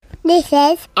This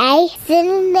is a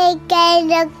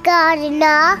Cinemaker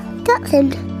Gardener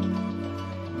Dotson.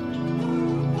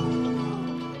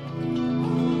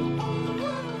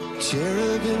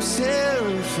 Cherubim,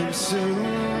 seraphim soon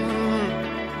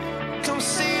come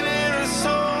singing a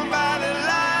song by the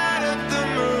light of the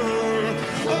moon.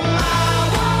 Oh, I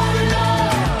wanna know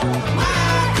where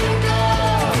I can go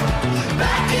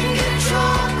back and get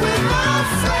drunk with my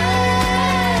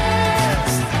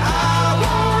friends. I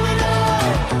wanna know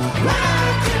where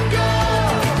I can go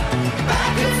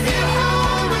back and feel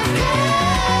home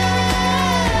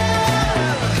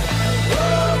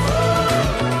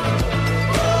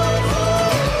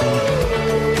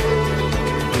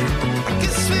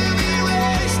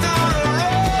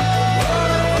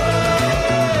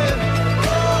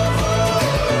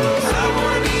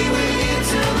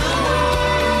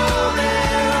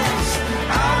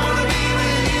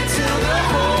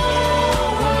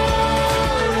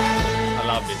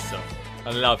I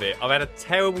love it. I've had a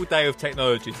terrible day of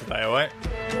technology today, alright?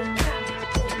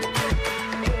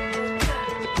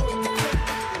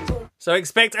 So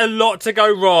expect a lot to go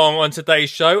wrong on today's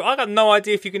show. I got no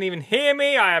idea if you can even hear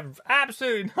me. I have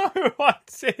absolutely no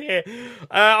idea.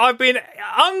 I've been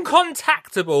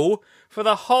uncontactable for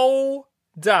the whole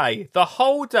day.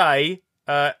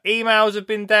 Emails have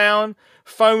been down.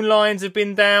 Phone lines have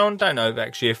been down. Don't know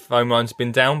actually if phone lines have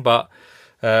been down, but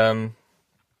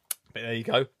there you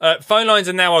go. Phone lines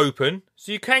are now open,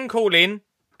 so you can call in.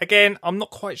 Again, I'm not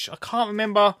quite sure. I can't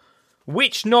remember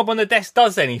which knob on the desk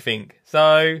does anything.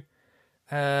 So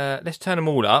let's turn them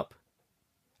all up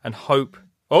and hope.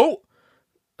 Oh,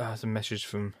 there's a message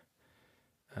from.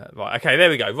 Right, okay, there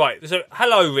we go. Right, so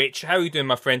hello, Rich. How are you doing,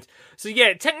 my friend? So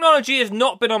yeah, technology has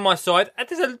not been on my side.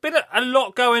 There's been a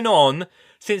lot going on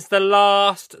since the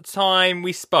last time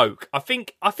we spoke. I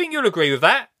think you'll agree with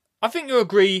that. I think you'll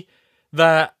agree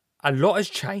that a lot has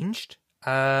changed.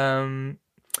 We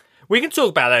can talk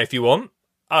about that if you want.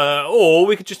 Or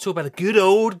we could just talk about the good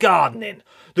old gardening.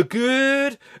 The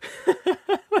good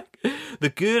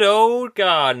old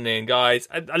gardening, guys.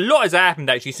 A lot has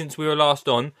happened, actually, since we were last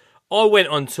on. I went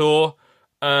on tour.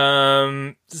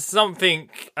 Something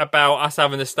about us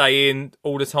having to stay in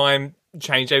all the time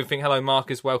changed everything. Hello,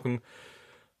 Marcus. Welcome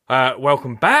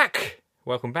back.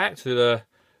 Welcome back to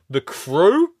the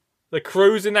crew. The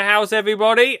crew's in the house,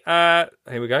 everybody. Here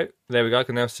we go. There we go. I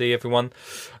can now see everyone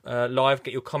live.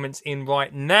 Get your comments in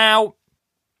right now.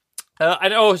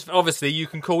 And obviously, you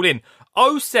can call in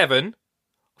 07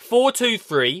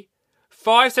 423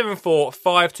 574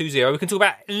 520. We can talk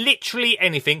about literally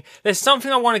anything. There's something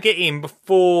I want to get in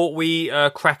before we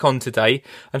crack on today.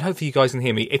 And hopefully you guys can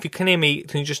hear me. If you can hear me,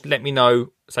 can you just let me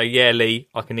know? Say, yeah, Lee,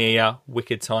 I can hear you.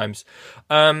 Wicked times.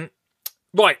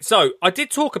 Right, so I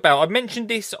mentioned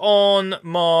this on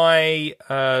my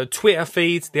Twitter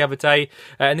feed the other day,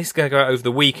 and this is going to go out over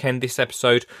the weekend, this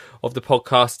episode of the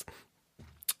podcast.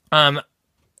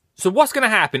 So what's going to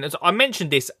happen is I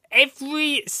mentioned this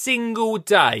every single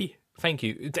day. Thank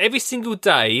you. Every single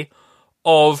day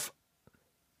of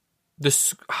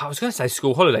I was going to say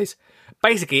school holidays.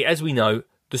 Basically, as we know,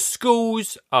 the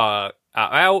schools are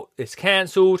out. It's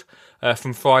cancelled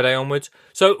from Friday onwards.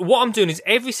 So what I'm doing is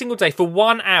every single day for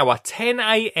 1 hour, 10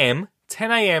 a.m.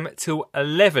 till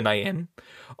 11 a.m.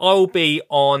 I will be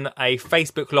on a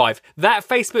Facebook Live. That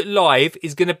Facebook Live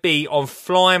is going to be on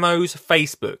Flymo's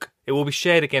Facebook. It will be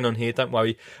shared again on here, don't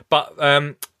worry. But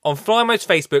on Flymo's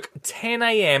Facebook, 10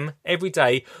 a.m. every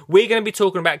day, we're going to be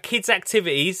talking about kids'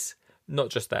 activities. Not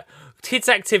just that. Kids'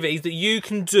 activities that you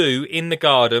can do in the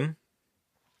garden.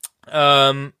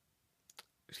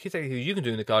 Kids' activities you can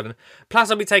do in the garden. Plus,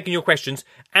 I'll be taking your questions,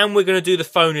 and we're going to do the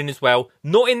phone in as well.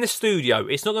 Not in the studio.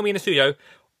 It's not going to be in the studio.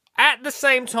 At the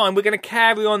same time, we're going to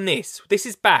carry on this. This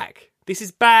is back.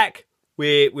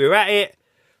 We're at it.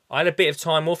 I had a bit of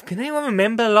time off. Can anyone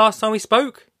remember the last time we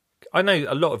spoke? I know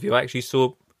a lot of you I actually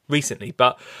saw recently,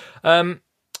 but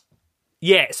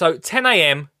yeah. So 10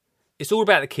 a.m. It's all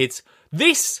about the kids.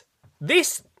 This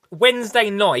Wednesday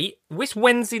night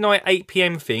 8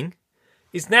 p.m. thing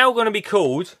is now going to be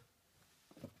called.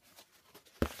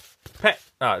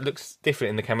 It looks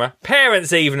different in the camera.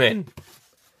 Parents' evening.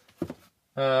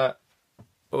 Or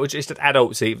just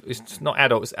adults evening. It's not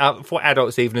adults. For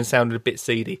adults evening sounded a bit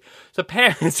seedy. So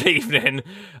parents' evening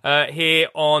here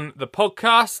on the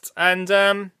podcast,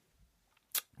 and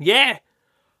yeah,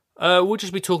 we'll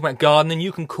just be talking about gardening.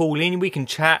 You can call in, we can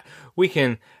chat, we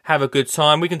can have a good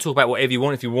time, we can talk about whatever you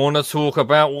want. If you want to talk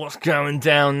about what's going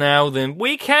down now, then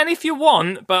we can if you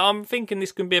want. But I'm thinking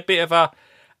this can be a bit of a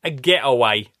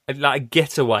getaway, like a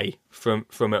getaway from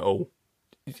it all.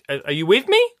 Are you with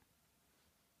me?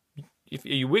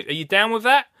 Are you down with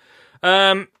that?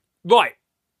 Right.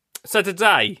 So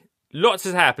today, lots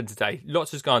has happened today.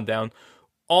 Lots has gone down.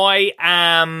 I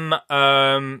am,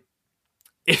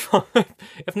 if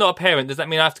not a parent, does that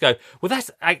mean I have to go? Well, that's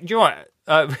you're right.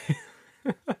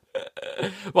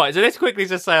 Right. So let's quickly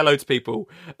just say hello to people.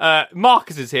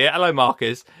 Marcus is here. Hello,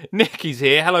 Marcus. Nikki's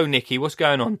here. Hello, Nikki. What's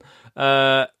going on?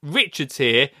 Richard's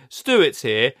here. Stuart's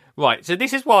here. Right. So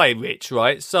this is why, Rich.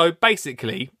 Right. So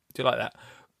basically, do you like that?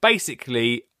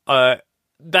 Basically,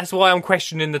 that's why I'm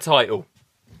questioning the title.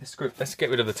 Let's get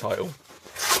rid of the title.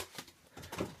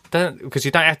 Because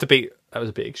you don't have to be... That was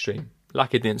a bit extreme.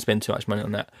 Lucky I didn't spend too much money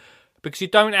on that. Because you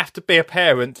don't have to be a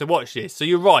parent to watch this. So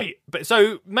you're right. But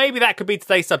so maybe that could be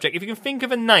today's subject. If you can think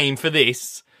of a name for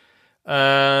this,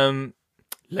 late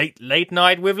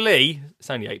night with Lee. It's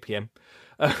only 8 p.m.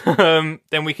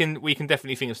 Then we can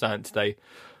definitely think of something today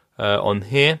on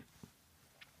here.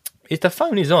 The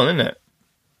phone is on, isn't it?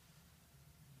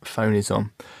 Phone is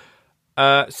on.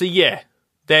 So yeah,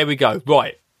 there we go.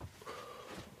 Right.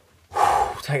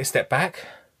 Take a step back.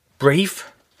 Breathe.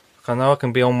 I know I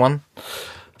can be on one.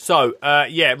 So,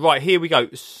 yeah, right, here we go.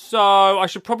 So, I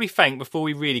should probably thank, before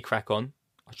we really crack on,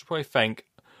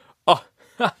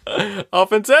 our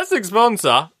fantastic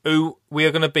sponsor, who we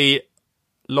are going to be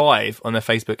live on their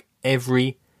Facebook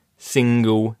every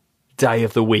single day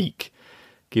of the week,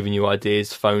 giving you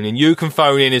ideas, phoning. You can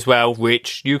phone in as well,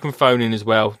 Rich. You can phone in as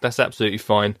well. That's absolutely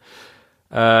fine.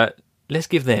 Let's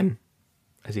give them,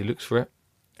 as he looks for it,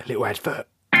 a little advert.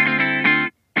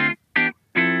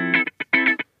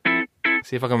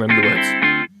 See if I can remember the words.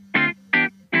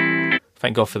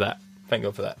 Thank God for that. Thank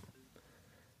God for that.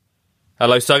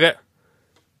 Hello, Sugget.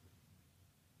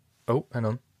 Oh, hang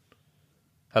on.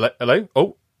 Hello, hello.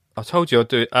 Oh, I told you I'd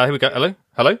do it. Here we go. Hello,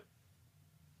 hello.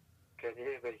 Can you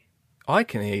hear me? I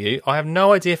can hear you. I have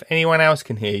no idea if anyone else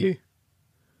can hear you.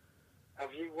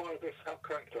 Have you wired this up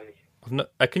correctly?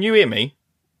 Can you hear me?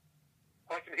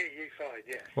 I can hear you fine,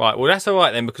 yeah. Right, well, that's all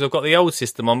right then, because I've got the old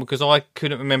system on, because I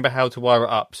couldn't remember how to wire it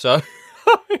up, so...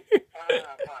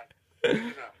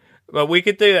 Fine. Well, we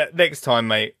could do that next time,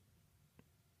 mate.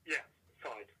 Yeah,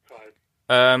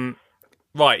 fine.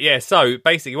 Right, yeah, so,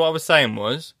 basically, what I was saying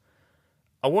was,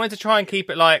 I wanted to try and keep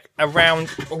it, like, around...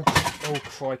 Oh,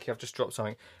 crikey, I've just dropped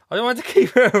something. I wanted to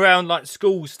keep it around, like,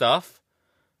 school stuff,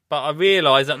 but I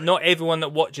realised that not everyone that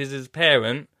watches is a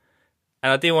parent,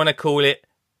 and I didn't want to call it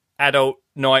Adult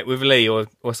Night with Lee or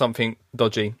something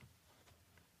dodgy.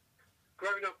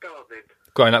 Grown up gardening.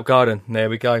 Grown up garden. There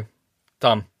we go.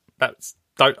 Done.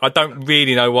 I don't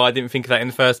really know why I didn't think of that in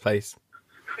the first place.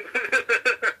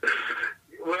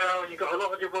 Well, you've got a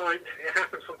lot on your mind. It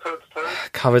happens from time to time.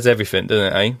 Covers everything,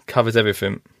 doesn't it, eh? Covers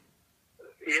everything.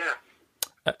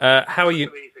 Yeah. How are you?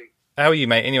 Easy. How are you,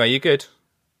 mate? Anyway, you good?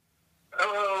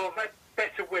 Oh, I've had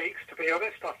better weeks, to be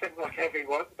honest. I think like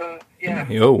everyone, but yeah.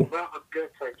 Yo. Well, I'm good,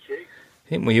 thank you.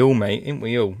 Ain't we all, mate? Ain't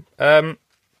we all?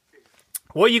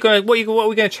 What are we going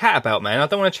to chat about, man? I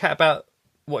don't want to chat about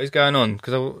what is going on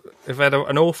because I've had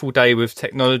an awful day with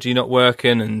technology not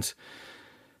working and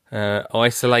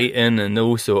isolating and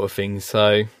all sort of things.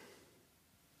 So,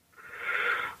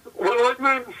 well,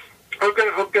 I'm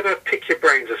going to pick your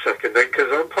brains a second then, because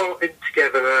I'm putting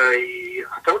together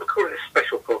I don't want to call it a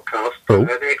special podcast, but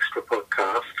an extra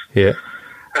podcast. Yeah.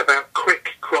 About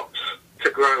quick crops to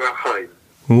grow at home.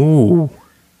 Ooh.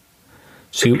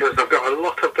 So because I've got a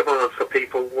lot of demand for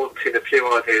people wanting a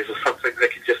few ideas of something they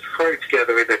can just throw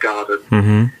together in their garden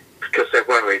because they're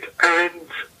worried.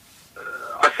 And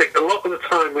I think a lot of the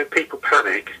time when people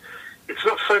panic, it's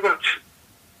not so much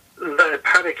they're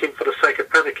panicking for the sake of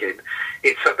panicking,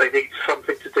 it's that they need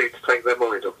something to do to take their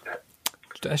mind off that.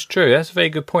 That's true. That's a very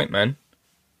good point, man.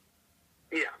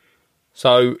 Yeah.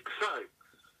 So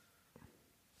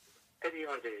any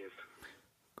ideas?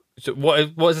 So what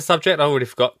is the subject? I already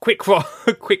forgot. Quick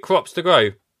crops to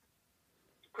grow.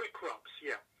 Quick crops,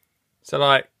 yeah. So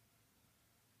like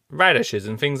radishes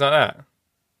and things like that.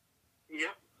 Yeah.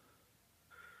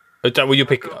 Will you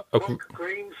pick?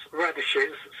 Greens,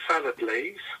 radishes, salad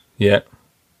leaves. Yeah.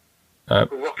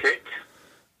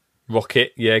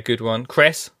 Rocket. Yeah, good one.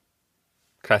 Cress.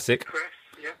 Classic. Cress.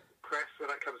 Well,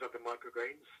 that comes up in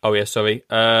microgreens. Oh yeah, sorry.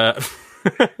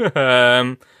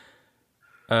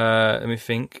 Let me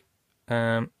think.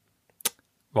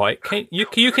 Right, you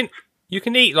can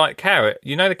eat like carrot.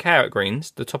 You know the carrot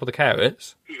greens, the top of the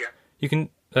carrots. Yeah. You can.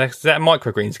 Is that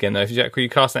microgreens again though? You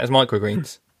class that as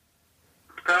microgreens?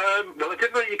 Well, I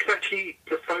didn't know you could actually eat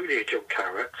the foliage on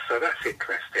carrots, so that's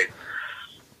interesting.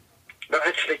 But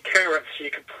actually, carrots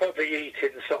you could probably eat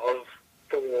in sort of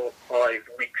 4 or 5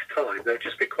 weeks' time. They'll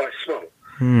just be quite small.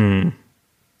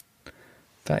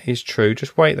 That is true.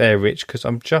 Just wait there, Rich, because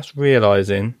I'm just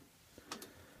realising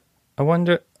I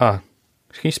wonder... can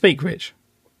you speak, Rich?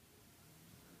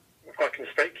 I can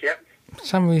speak, yeah. For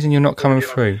some reason you're not coming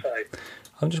What would you through. like to say?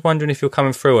 I'm just wondering if you're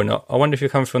coming through or not. I wonder if you're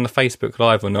coming through on the Facebook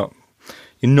Live or not.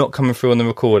 You're not coming through on the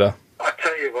recorder. I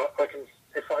tell you what,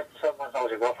 if I turn my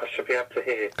volume off, I should be able to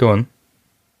hear. Go on.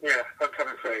 Yeah, I'm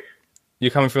coming through. You're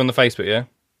coming through on the Facebook, yeah?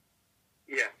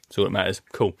 Yeah. That's all that matters.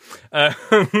 Cool.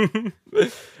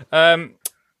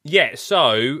 Yeah,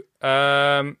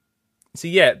 so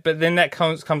yeah, but then that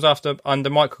comes after under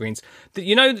microgreens.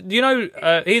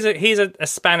 Here's a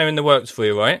spanner in the works for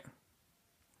you, right?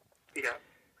 Yeah.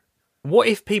 What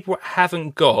if people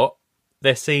haven't got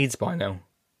their seeds by now?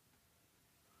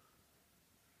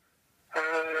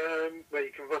 Well,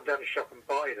 you can run down the shop and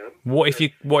buy them. What if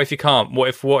you can't? What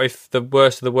if the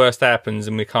worst of the worst happens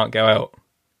and we can't go out?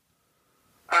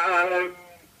 That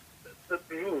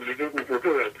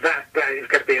is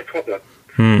going to be a problem.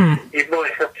 Hmm. You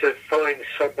might have to find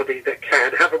somebody that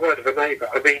can have a word of a neighbour.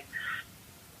 I mean,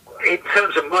 in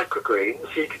terms of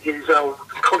microgreens, you could use old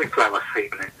cauliflower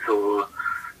seedlings or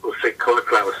say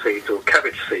cauliflower seeds or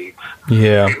cabbage seeds.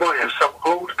 Yeah. You might have some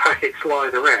old packets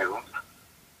lying around.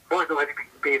 Might not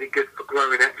be any good for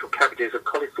growing actual cabbages and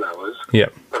cauliflowers, Yeah.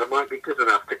 but it might be good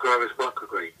enough to grow as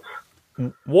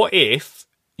microgreens. What if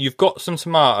you've got some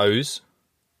tomatoes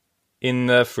in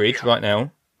the fridge right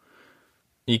now?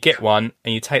 You get one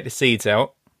and you take the seeds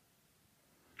out,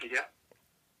 Yeah.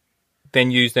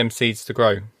 then use them seeds to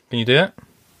grow. Can you do that?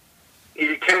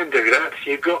 You can do that.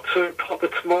 You've got to pop the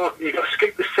tomato. You've got to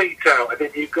scoop the seeds out, and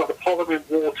then you've got to put them in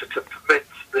water to ferment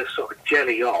the sort of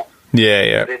jelly off, Yeah,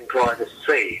 yeah. and then dry the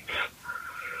seeds.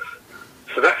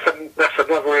 So that's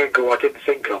another angle I didn't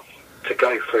think of to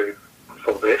go through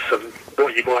for this, and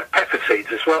what you might pepper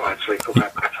seeds as well, actually, for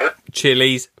that matter.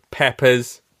 Chilies,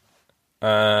 peppers.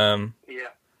 Yeah,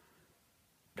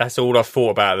 That's all I've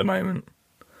thought about at the moment.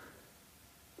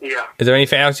 yeah. Is there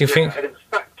anything else you think? And in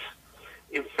fact,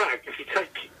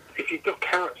 if you've got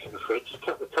carrots in the fridge, just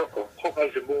cut the top off, pop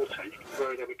those in water, you can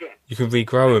grow them again. You can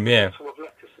regrow them, yeah. Some of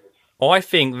lettuces. I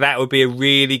think that would be a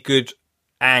really good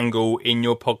angle in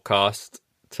your podcast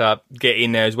to get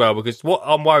in there as well, because what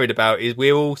I'm worried about is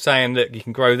we're all saying that you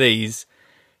can grow these,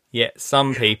 yet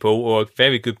some people, or a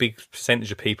very good big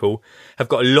percentage of people, have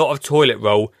got a lot of toilet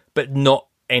roll but not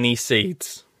any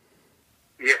seeds.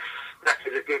 Yes, that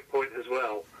is a good point as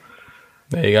well.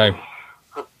 There you go.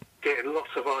 I'm getting lots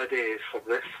of ideas from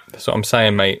this. That's what I'm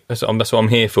saying, mate. That's what I'm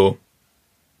here for.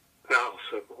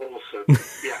 Awesome.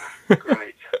 Yeah,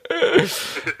 great.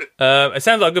 It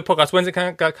sounds like a good podcast. When's it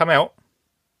come out?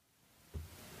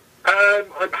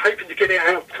 I'm hoping to get it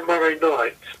out tomorrow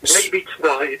night. Maybe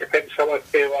tonight. It depends how I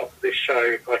feel after this show.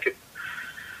 If I can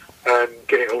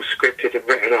get it all scripted and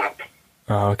written up.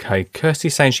 Oh, okay.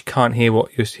 Kirsty's saying she can't hear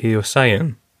what you're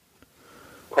saying.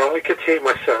 Well, I could hear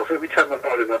myself. Let me turn my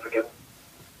volume up again.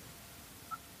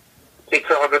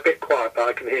 I'm a bit quiet, but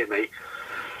I can hear me.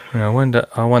 Yeah, I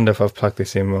wonder if I've plugged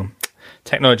this in wrong.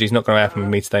 Technology's not going to happen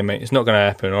with me today, mate. It's not going to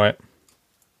happen, all right?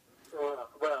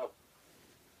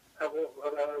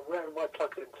 Where am I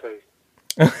plugged into?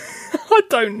 I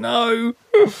don't know.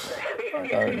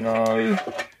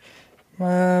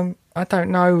 I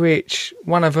don't know, Rich.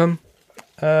 One of them.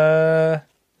 Bear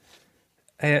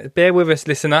with us,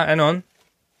 listener. Hang on.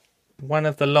 One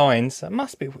of the lines.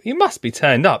 You must be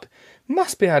turned up.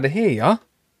 Must be able to hear you. I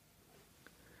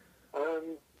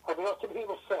mean, I can hear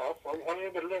myself. I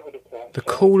am a little bit quiet. The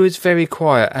caller is very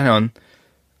quiet. Hang on.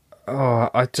 Oh,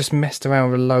 I just messed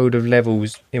around with a load of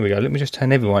levels. Here we go. Let me just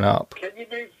turn everyone up. Can you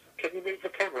move the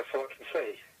camera so I can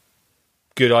see?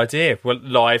 Good idea. Well,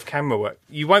 live camera work.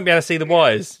 You won't be able to see the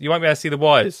wires. Oh,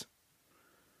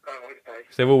 okay.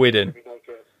 They're all hidden. That'd be no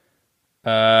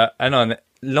good. Hang on.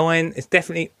 Line is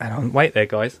definitely... Hang on. Wait there,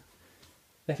 guys.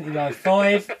 Definitely line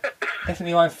 5.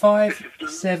 Definitely line 5.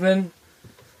 7.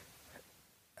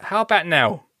 How about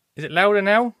now? Is it louder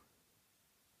now?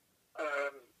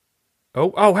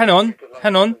 Oh, hang on.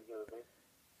 Hang on.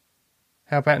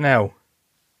 How about now?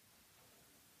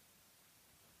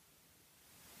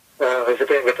 There's a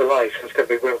bit of a delay, so it's going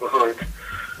to be well behind.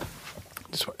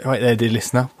 Just right there, dear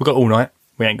listener. We've got all night.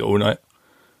 We ain't got all night.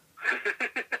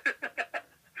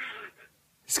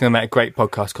 It's going to make great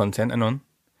podcast content. Hang on.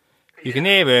 You can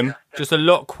hear him just a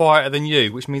lot quieter than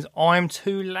you, which means I'm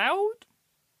too loud?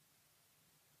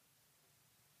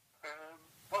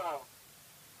 Well,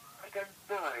 I don't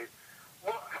know.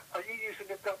 What are you using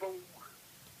a double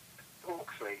aux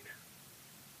lead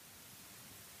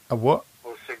A what?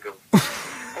 or single?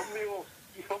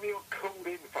 on your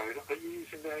called-in phone, are you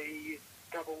using a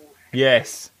double?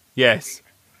 Yes. Yeah,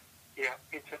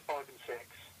 into 5 and 6.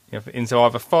 Yeah, into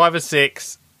either 5 or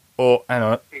 6 or... Hang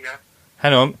on. Yeah.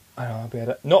 Hang on. I'll be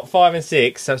able to... Not 5 and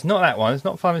 6, so it's not that one. It's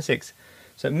not 5 and 6.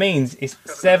 So it means it's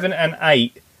 7 and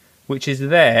 8, which is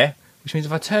there, which means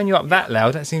if I turn you up that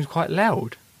loud, that seems quite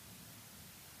loud.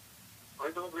 I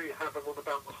normally have them on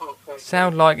about the halfway.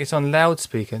 Sound like it's on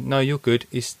loudspeaker. No, you're good.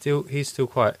 He's still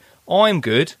quiet. I'm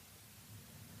good.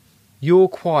 You're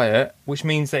quiet, which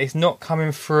means that it's not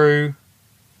coming through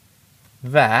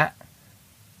that.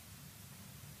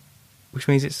 Which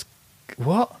means it's...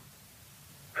 What?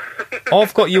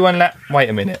 I've got you on that... Wait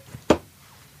a minute.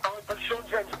 But Sean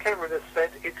James Cameron has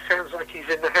said it sounds like he's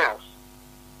in the house.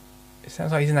 It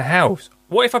sounds like he's in the house.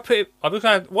 What if I put it...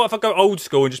 What if I go old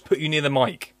school and just put you near the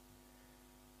mic?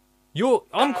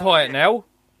 I'm quiet now.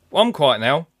 I'm quiet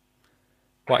now.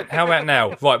 Right, how about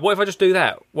now? Right, what if I just do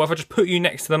that? What if I just put you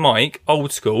next to the mic,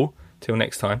 old school, till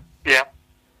next time? Yeah.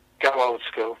 Go old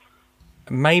school.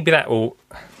 Maybe that will...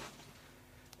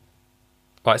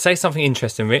 Right, say something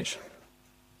interesting, Rich.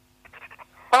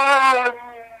 I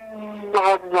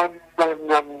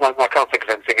can't think of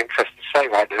anything interesting to say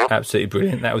right now. Absolutely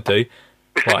brilliant, that will do.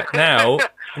 Right, now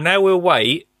we'll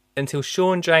wait until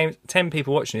Sean James... 10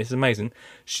 people watching this is amazing.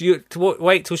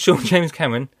 Wait till Sean James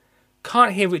Cameron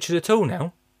can't hear Richard at all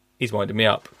now. He's winding me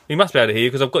up. He must be able to hear you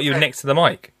because I've got you next to the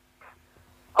mic.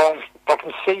 I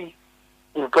can see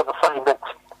you've got the phone next.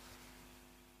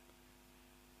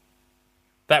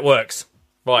 That works.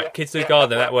 Right, Yeah, Kids Do yeah,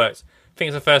 Garden, that that works. I think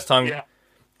it's the first time... Yeah.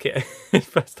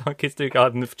 First time Kids Do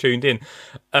Garden have tuned in.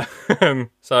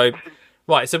 So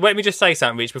let me just say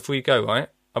something, Rich, before you go, right?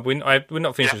 We're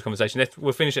not finished this conversation.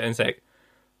 We'll finish it in a sec.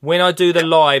 When I do the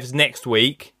lives next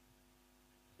week,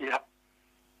 Yeah.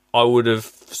 I would have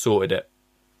sorted it.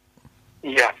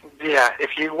 Yeah.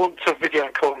 If you want to video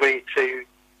call me to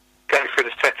go through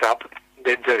the setup,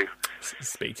 then do.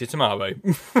 Speak to you tomorrow.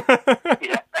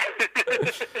 Yeah.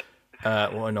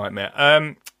 What a nightmare.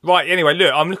 Right, anyway,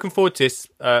 look, I'm looking forward to this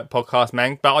podcast,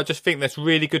 man, but I just think that's a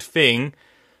really good thing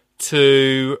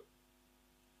to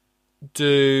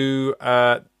do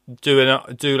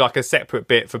like a separate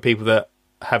bit for people that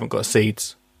haven't got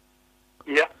seeds.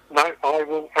 Yeah. No, I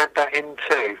will add that in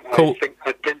too. Cool.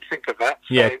 I didn't think of that.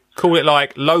 So, Yeah, call it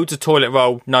like loads of toilet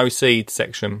roll, no seeds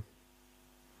section.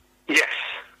 Yes,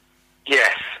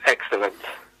 excellent.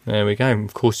 There we go.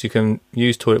 Of course, you can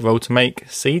use toilet roll to make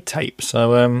seed tape.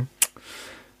 So,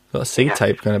 got a seed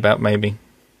tape going about, maybe.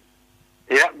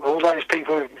 Yeah, all those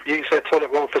people who use their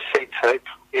toilet roll for seed tape,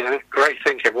 great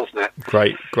thinking, wasn't it?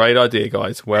 Great idea,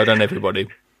 guys. Well done, everybody.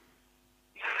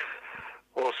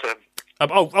 Awesome.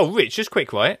 Rich, just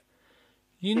quick, right?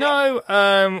 You know,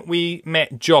 we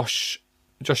met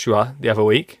Joshua the other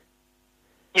week.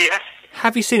 Yes.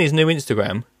 Have you seen his new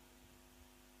Instagram?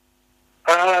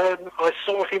 I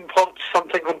saw him post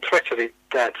something on Twitter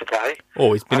today.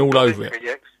 Oh, he's been all over it.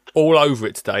 Yes. All over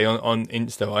it today on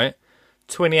Insta, right?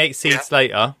 28 seeds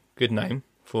later. Good name.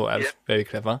 Thought that was very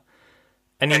clever.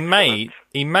 And he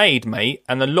made, mate,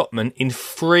 an allotment in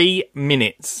 3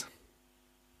 minutes.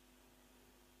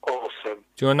 Awesome.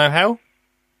 Do you want to know how?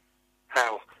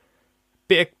 How?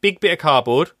 Big bit of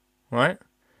cardboard, right?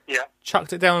 Yeah.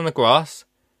 Chucked it down on the grass,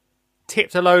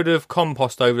 tipped a load of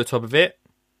compost over the top of it.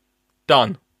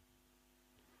 Done.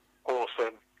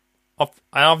 Awesome.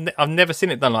 I've never seen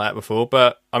it done like that before,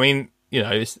 but I mean,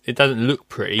 it doesn't look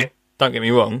pretty. Don't get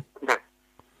me wrong. No.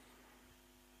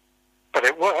 But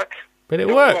it works. It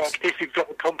works. If you've got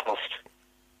the compost.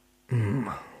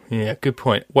 Yeah, good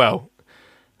point. Well,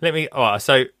 alright,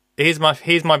 so here's my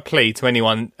plea to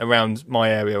anyone around my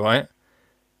area, right?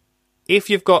 If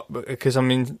you've got, because I'm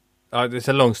in, it's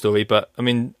a long story, but I'm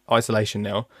in isolation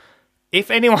now. If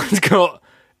anyone's got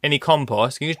any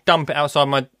compost, can you just dump it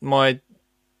outside my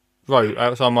road,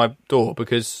 outside my door,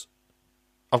 because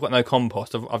I've got no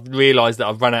compost. I've realised that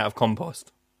I've run out of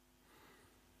compost.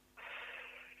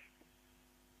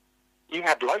 You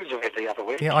had loads of it the other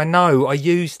week. Yeah, I know. I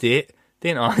used it,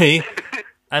 didn't I?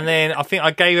 And then I think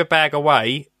I gave a bag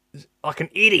away like an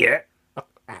idiot,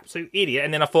 absolute idiot.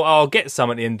 And then I thought, I'll get some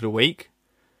at the end of the week,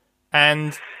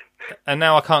 and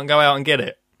now I can't go out and get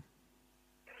it.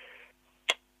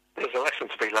 There's a lesson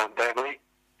to be learned there, mate.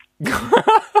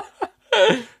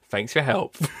 Thanks for your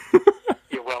help.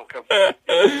 You're welcome.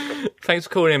 Thanks for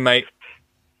calling in, mate.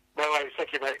 No worries.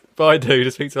 Thank you, mate. Bye, dude.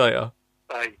 I'll speak to you later.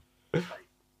 Bye.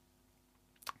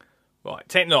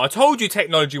 Right, I told you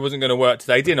technology wasn't going to work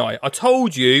today, didn't I? I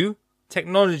told you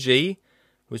technology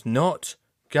was not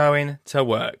going to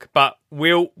work, but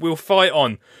we'll fight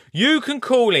on. You can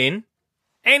call in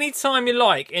anytime you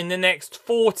like in the next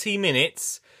 40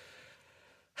 minutes.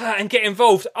 and get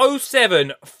involved.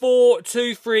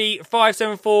 07423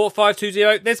 574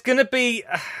 520. There's going to be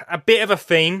a bit of a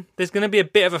theme.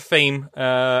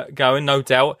 Going, no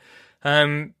doubt.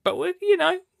 But we'll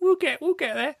get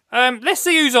there. Let's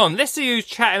see who's on. Let's see who's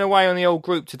chatting away on the old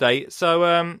group today. So,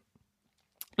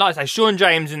 like I say, Sean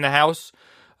James in the house.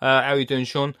 How are you doing,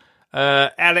 Sean?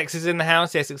 Alex is in the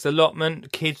house. Essex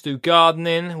Allotment. Kids do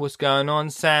gardening. What's going on?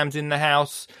 Sam's in the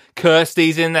house.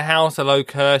 Kirsty's in the house. Hello,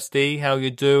 Kirsty. How you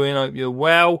doing? Hope you're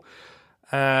well.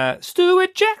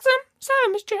 Stuart Jackson.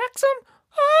 Sam, Miss Jackson.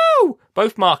 Oh!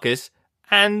 Both Marcus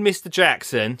and Mr.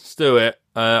 Jackson. Stuart,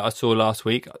 I saw last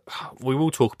week. We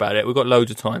will talk about it. We've got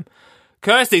loads of time.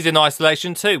 Kirsty's in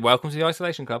isolation too. Welcome to the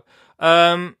Isolation Club.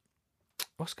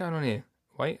 What's going on here?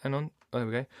 Wait, hang on. Oh, there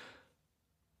we go.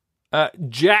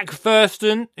 Jack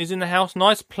Thurston is in the house.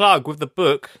 Nice plug with the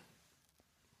book.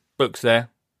 Book's there.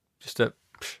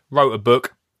 Wrote a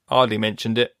book. Hardly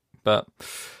mentioned it, but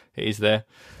it is there.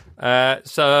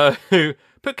 So,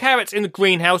 put carrots in the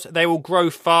greenhouse. They will grow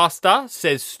faster,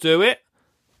 says Stuart.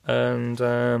 And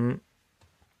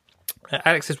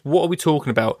Alex says, what are we talking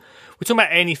about? We're talking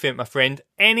about anything, my friend.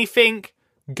 Anything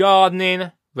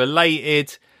gardening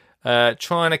related.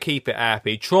 Trying to keep it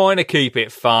happy. Trying to keep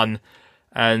it fun.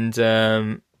 And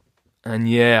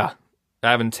yeah,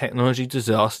 having technology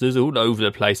disasters all over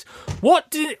the place.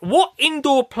 What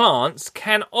indoor plants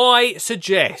can I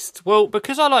suggest? Well,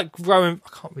 because I like growing... I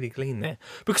can't really glean there.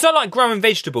 Because I like growing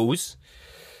vegetables,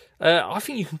 I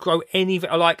think you can grow any...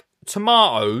 Like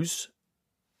tomatoes,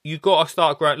 you've got to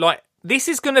start growing... Like, this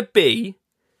is going to be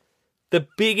the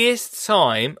biggest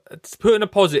time... Putting a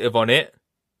positive on it.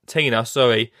 Tina,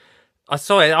 sorry. I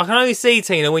can only see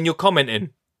Tina when you're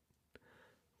commenting.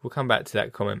 We'll come back to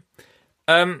that comment.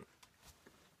 Part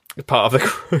of the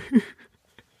crew.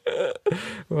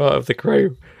 Part of the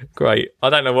crew. Great. I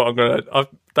don't know what I'm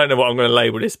gonna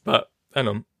label this, but hang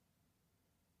on.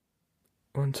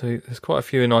 1, 2. There's quite a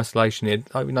few in isolation here.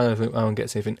 I hope no one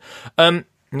gets anything. I'm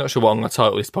not sure what I'm gonna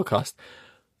title this podcast.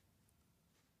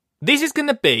 This is going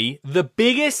to be the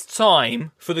biggest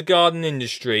time for the garden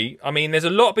industry. I mean, there's a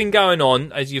lot been going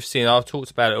on, as you've seen. I've talked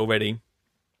about it already.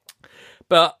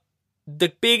 But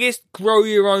the biggest grow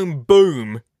your own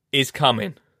boom is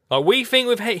coming. Like, we think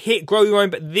we've hit grow your own,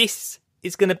 but this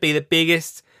is going to be the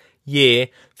biggest year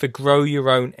for grow your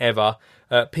own ever.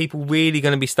 People really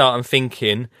going to be starting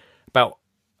thinking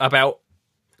about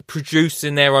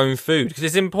producing their own food, because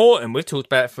it's important. We've talked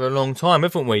about it for a long time,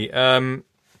 haven't we?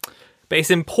 But it's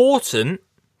important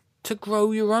to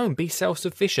grow your own, be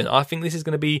self-sufficient. I think this is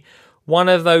going to be one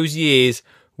of those years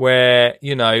where,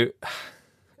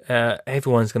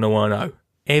 everyone's going to want to know.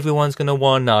 Everyone's going to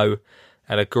want to know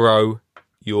how to grow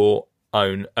your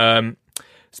own.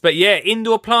 But yeah,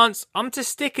 indoor plants, I'm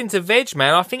just sticking to veg,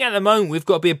 man. I think at the moment we've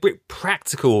got to be a bit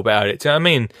practical about it. Do you know what I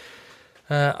mean?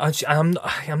 I'm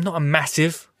not a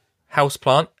massive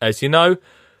houseplant, as you know.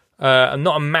 I'm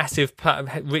not a massive...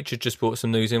 Richard just brought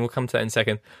some news in. We'll come to that in a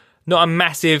second. Not a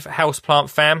massive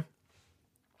houseplant fan.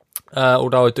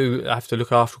 Although I do have to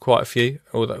look after quite a few.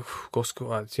 Although, of course,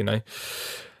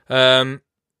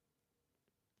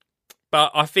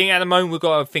 but I think at the moment we've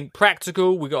got to think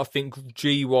practical. We've got to think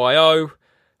GYO.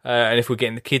 And if we're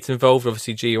getting the kids involved,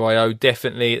 obviously GYO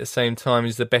definitely at the same time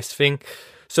is the best thing.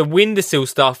 So windowsill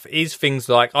stuff is things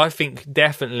like, I think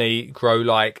definitely grow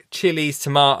like chilies,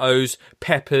 tomatoes,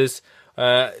 peppers,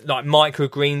 like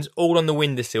microgreens, all on the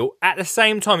windowsill. At the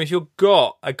same time, if you've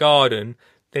got a garden,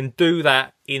 then do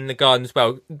that in the garden as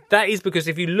well. That is because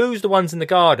if you lose the ones in the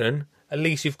garden, at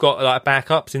least you've got like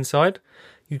backups inside.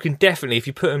 You can definitely, if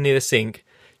you put them near the sink,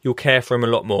 you'll care for them a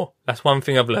lot more. That's one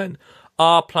thing I've learned.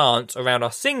 Our plants around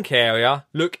our sink area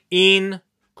look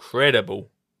incredible.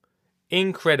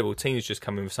 Incredible. Tina's just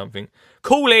come in with something.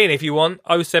 Call in if you want.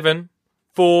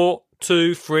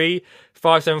 07423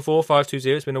 574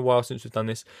 520. It's been a while since we've done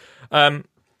this. Our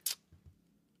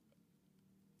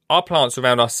plants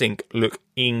around our sink look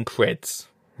increds,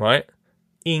 right?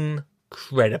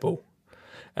 Incredible.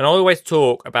 And I always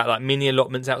talk about like mini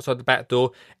allotments outside the back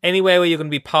door. Anywhere where you're going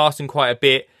to be passing quite a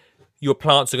bit, your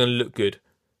plants are going to look good.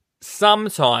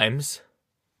 Sometimes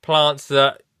plants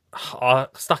that are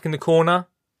stuck in the corner,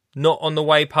 not on the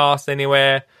way past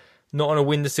anywhere, not on a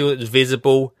windowsill that's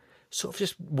visible, sort of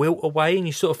just wilt away and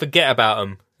you sort of forget about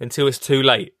them until it's too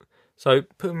late. So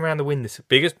put them around the windowsill.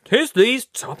 Here's these,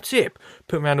 top tip.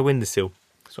 Put them around the windowsill.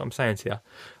 That's what I'm saying to you.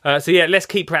 So yeah, let's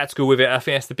keep practical with it. I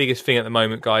think that's the biggest thing at the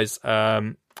moment, guys.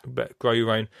 But grow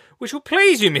your own, which will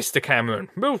please you, Mr. Cameron.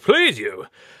 Will please you.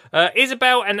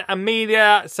 Isabel and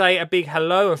Amelia say a big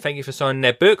hello and thank you for signing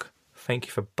their book. Thank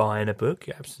you for buying a book.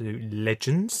 You're absolute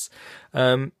legends.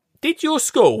 Did your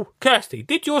school, Kirsty,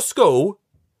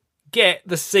 get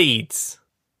the seeds?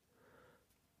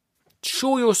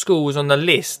 Sure, your school was on the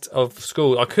list of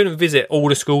schools. I couldn't visit all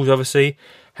the schools, obviously.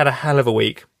 Had a hell of a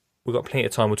week. We've got plenty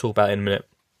of time. We'll talk about it in a minute.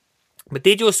 But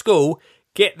did your school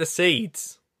get the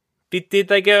seeds? Did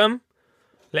they get them?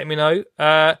 Let me know.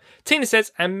 Tina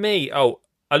says, and me. Oh,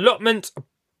 allotment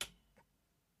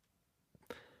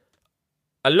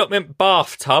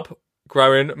bathtub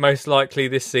growing most likely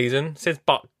this season. It says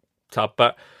bathtub,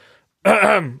 but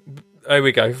there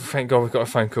we go. Thank God we've got a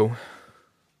phone call.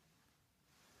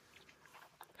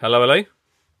 Hello.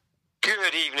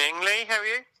 Good evening, Lee. How are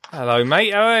you? Hello,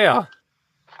 mate. How are you?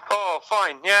 Oh,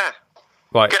 fine, yeah.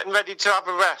 Right. Getting ready to have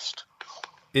a rest.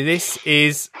 This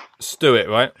is Stuart,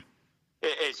 right?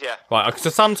 It is, yeah. Right.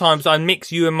 So sometimes I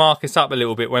mix you and Marcus up a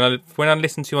little bit when I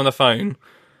listen to you on the phone.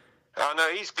 Oh, no,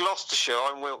 he's Gloucestershire,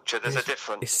 I'm Wiltshire. There's a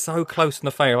difference. It's so close on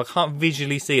the phone. I can't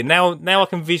visually see it. Now I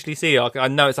can visually see it. I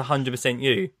know it's 100%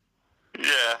 you.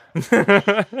 Yeah.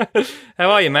 How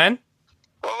are you, man?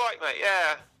 All right, mate,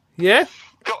 yeah. Yeah?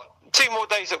 Got 2 more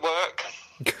days at work.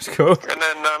 Cool. And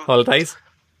then Holidays?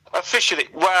 officially,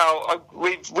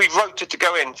 we've voted to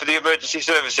go in for the emergency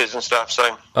services and stuff,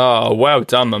 so... Oh, well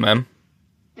done, my man.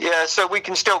 Yeah, so we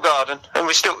can still garden, and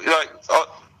we're still,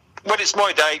 when it's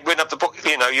my day, we'll have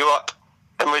the, you're up,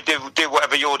 and we do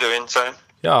whatever you're doing, so...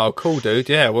 Oh, cool, dude.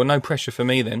 Yeah, well, no pressure for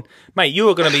me then. Mate, you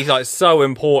are going to be, so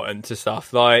important to stuff.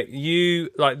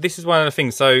 This is one of the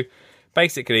things. So,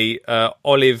 basically,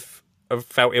 Olive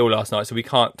felt ill last night, so we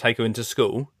can't take her into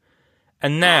school.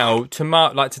 And now,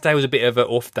 today was a bit of an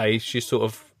off day. She's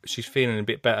feeling a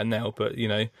bit better now, but,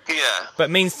 Yeah. But it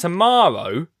means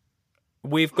tomorrow,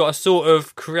 we've got to sort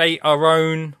of create our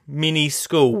own mini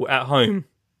school at home.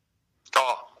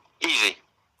 Oh, easy.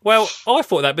 Well, I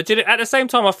thought that, but at the same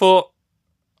time, I thought,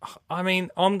 I'm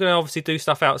going to obviously do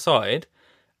stuff outside.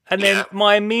 And then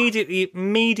my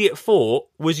immediate thought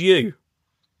was you.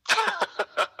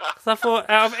 So I thought,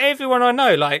 out of everyone I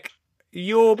know,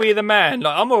 you'll be the man.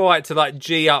 I'm all right to,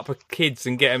 G up kids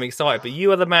and get them excited, but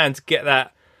you are the man to get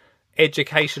that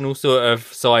educational sort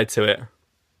of side to it.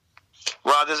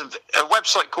 Well, there's a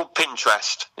website called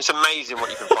Pinterest. It's amazing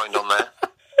what you can find on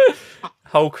there.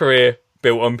 Whole career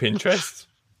built on Pinterest.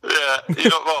 Yeah, you're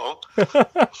not wrong.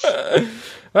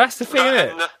 Well, that's the thing,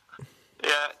 isn't it?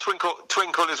 Yeah,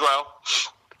 Twinkle as well.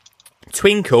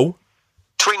 Twinkle?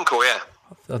 Twinkle, yeah.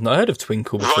 I've not heard of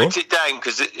Twinkle before. Write it down,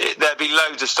 because there'd be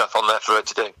loads of stuff on there for her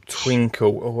to do.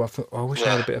 Twinkle. Oh, I wish I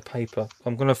had a bit of paper.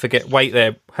 I'm going to forget. Wait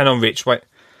there. Hang on, Rich. Wait.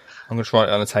 I'm going to write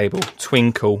it on the table.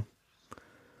 Twinkle.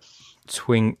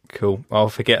 I'll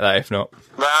forget that if not.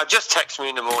 Well, just text me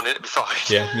in the morning. It'll be fine.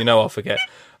 Yeah, I'll forget.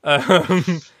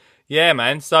 Yeah,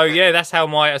 man. So, that's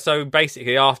how so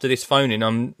basically after this phoning,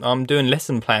 I'm doing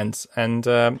lesson plans and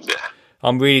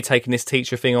I'm really taking this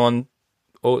teacher thing on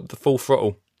the full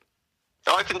throttle.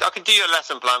 I can do your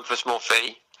lesson plan for a small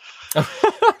fee.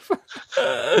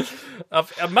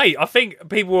 Mate, I think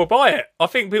people will buy it. I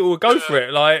think people will go for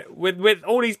it. With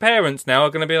all these parents now are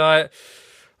going to be like,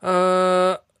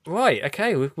 right,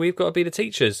 okay, we've got to be the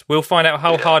teachers. We'll find out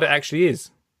how hard it actually is.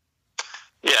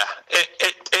 Yeah,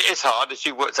 it is hard. As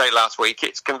you worked out last week,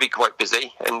 it can be quite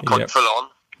busy and quite full on.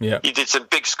 Yeah. You did some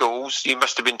big schools. You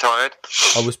must have been tired.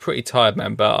 I was pretty tired,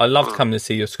 man, but I loved coming to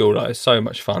see your school. It was so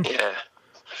much fun. Yeah.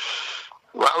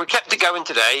 Well, we kept it going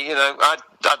today. I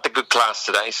had a good class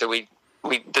today, so we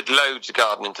did loads of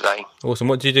gardening today. Awesome.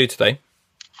 What did you do today?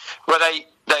 Well, they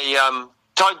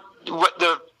tied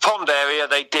the pond area.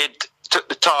 They took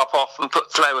the tarp off and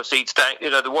put flower seeds down.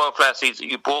 The wildflower seeds that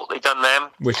you bought. They done them.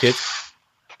 Wicked.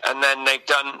 And then they've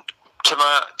done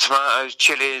tomatoes,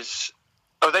 chilies.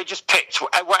 Oh, they just picked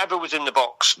whatever was in the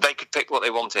box. They could pick what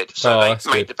they wanted. So they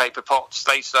made the paper pots.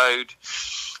 They sowed.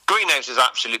 Greenhouse is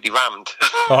absolutely rammed.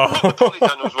 The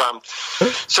polytunnel was rammed.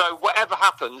 So whatever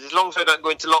happens, as long as I don't go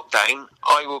into lockdown,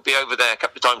 I will be over there a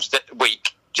couple of times a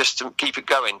week just to keep it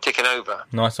going, ticking over.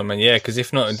 Nice one, man. Yeah, because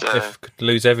if not, could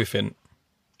lose everything.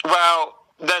 Well,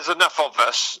 there's enough of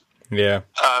us. Yeah.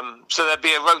 So there'd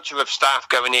be a rota of staff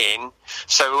going in.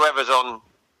 So whoever's on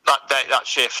that day, that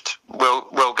shift,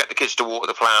 will get the kids to water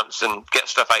the plants and get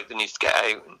stuff out that needs to get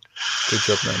out. Good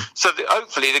job, man. So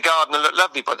hopefully the garden will look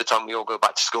lovely by the time we all go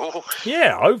back to school.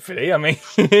 Yeah, hopefully. I mean,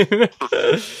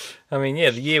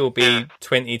 the year will be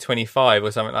 2025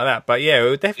 or something like that. But yeah, it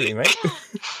will definitely, mate.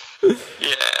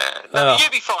 Yeah,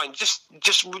 you'll be fine. Just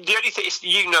the only thing is,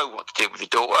 what to do with your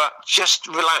daughter. Just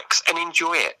relax and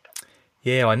enjoy it.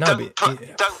 Yeah, I know.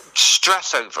 Don't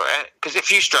stress over it, because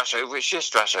if you stress over it, she'll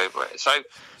stress over it. So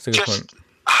just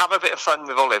have a bit of fun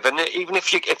with Olive, and even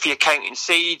if you're counting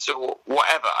seeds or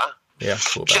whatever,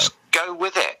 just go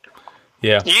with it.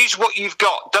 Yeah. Use what you've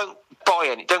got. Don't buy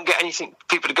any. Don't get anything.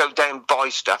 People to go down and buy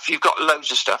stuff. You've got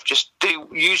loads of stuff. Just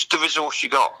use the resource you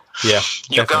got. Yeah.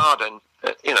 Your definitely.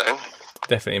 garden.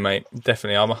 Definitely, mate.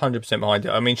 Definitely. I'm 100% behind it.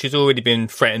 I mean, she's already been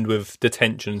threatened with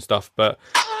detention and stuff, but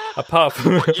apart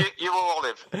from... you or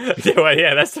Olive.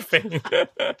 yeah, that's the thing.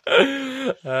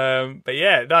 But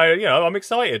yeah, no, I'm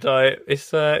excited.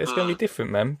 It's going to be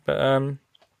different, man. But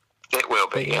it will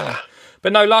be, yeah.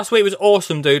 But no, last week was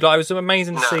awesome, dude. Like, it was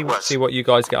amazing to see what you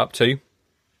guys get up to.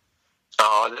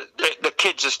 Oh, the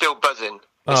kids are still buzzing.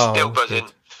 They're still buzzing.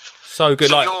 Good. So good.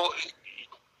 So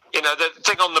the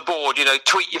thing on the board,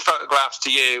 tweet your photographs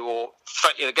to you, or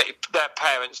get their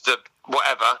parents to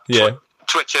whatever. Yeah.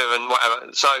 Twitter and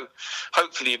whatever. So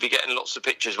hopefully you'll be getting lots of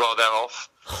pictures while they're off.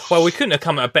 Well, we couldn't have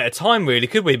come at a better time, really,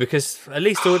 could we? Because at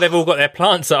least they've all got their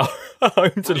plants at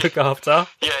home to look after.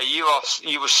 Yeah, you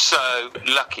were so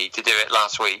lucky to do it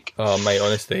last week. Oh, mate,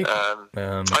 honestly. I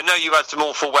know you had some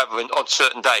awful weather on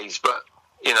certain days, but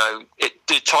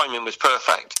the timing was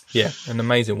perfect. Yeah, an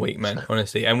amazing week, man.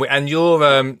 Honestly, and your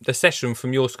the session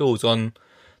from your schools on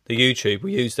the YouTube,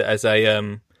 we used it as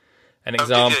an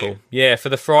example. Yeah, for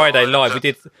the Friday live, we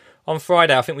did on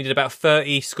Friday. I think we did about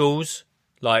 30 schools,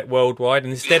 like worldwide.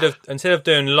 And instead of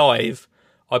doing live,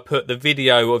 I put the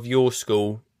video of your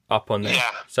school up on there.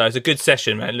 Yeah. So it's a good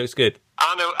session, man. It looks good.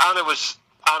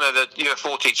 Anna, the Year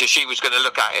 4 teacher, she was going to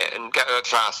look at it and get her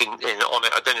class in on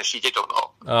it. I don't know if she did or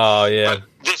not. Oh, yeah. But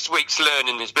this week's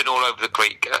learning has been all over the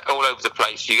creek, all over the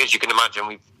place. As you can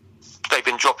imagine, they've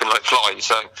been dropping like flies.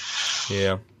 So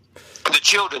yeah. The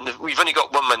children, we've only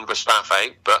got one member of staff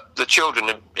out, but the children,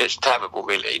 it's terrible,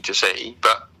 really, to see.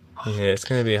 But yeah, it's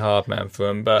going to be hard, man, for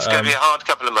them. But it's going to be a hard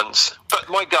couple of months. But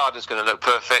my garden's going to look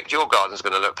perfect. Your garden's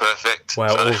going to look perfect.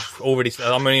 Well, already,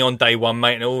 I'm only on day one,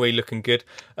 mate, and already looking good.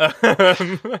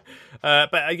 But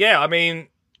yeah, I mean,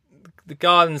 the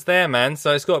garden's there, man,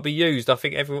 so it's got to be used. I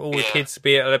think all the kids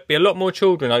there'll be a lot more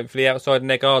children, hopefully, outside in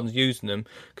their gardens using them.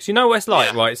 Because you know what it's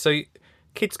like, right? So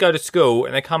kids go to school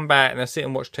and they come back and they sit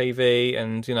and watch TV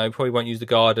and, probably won't use the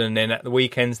garden. And then at the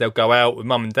weekends, they'll go out with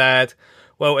mum and dad.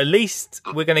 Well, at least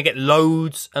we're going to get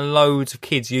loads and loads of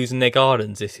kids using their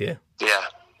gardens this year.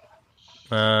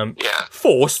 Yeah.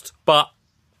 Forced, but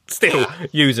still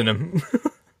using them.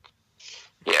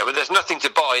 Yeah, but there's nothing to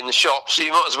buy in the shop, so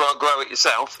you might as well grow it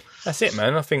yourself. That's it,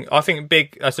 man. I think that's going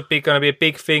to be a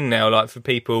big thing now, like for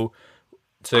people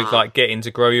to like get in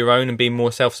to grow your own and be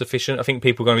more self-sufficient. I think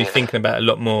people are going to be thinking about it a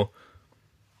lot more.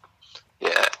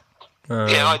 Yeah.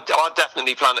 I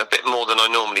definitely plant a bit more than I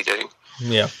normally do.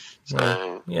 Yeah.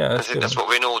 So, yeah, I think that's what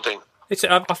we're all doing.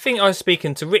 I think I was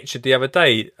speaking to Richard the other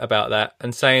day about that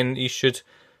and saying you should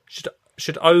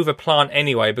overplant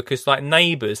anyway, because like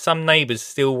some neighbours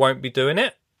still won't be doing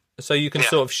it, so you can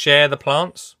sort of share the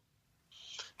plants.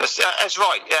 That's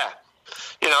right, yeah.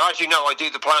 As you know, I do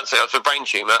the plant sales for Brain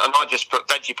Tumour, and I just put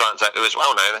veggie plants out there as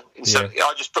well now.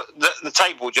 I just put the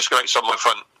table just go outside my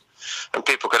front, and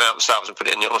people can help themselves and put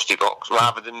it in the honesty box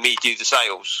rather than me do the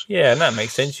sales. Yeah, and that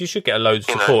makes sense. You should get a load of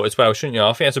support as well, shouldn't you?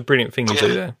 I think that's a brilliant thing to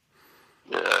do there.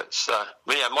 Yeah,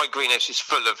 but my greenhouse is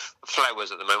full of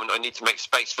flowers at the moment. I need to make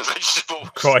space for vegetables.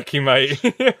 Crikey, mate.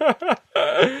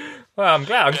 Well, I'm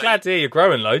glad to hear you're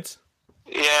growing loads.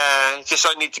 Yeah, just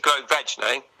I need to grow veg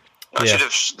now. I should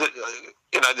have,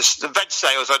 the veg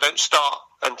sales I don't start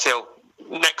until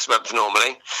next month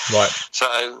normally. Right. So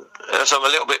I'm a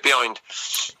little bit behind.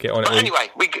 Get on it. But anyway,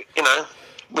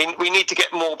 we need to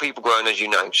get more people growing, as you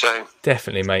know. So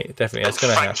definitely, mate. Definitely, that's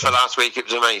going to happen. Thanks for last week. It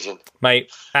was amazing,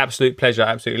 mate. Absolute pleasure.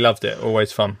 Absolutely loved it.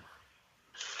 Always fun.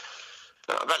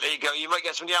 I bet there you go. You might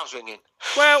get somebody else ringing.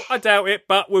 Well, I doubt it,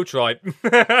 but we'll try.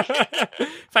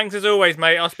 Thanks as always,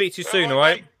 mate. I'll speak to you soon. All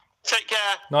right. Take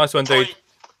care. Nice one, dude.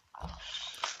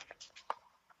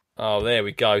 Oh, there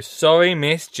we go. Sorry,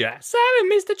 Miss Jackson. Sorry,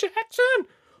 Mr. Jackson.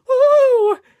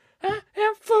 Ooh, I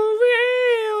am for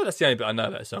real. That's the only bit I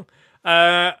know of that song.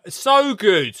 So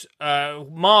good.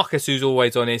 Marcus, who's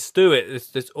always on here, Stuart,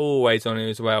 that's always on here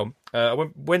as well. I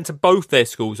went to both their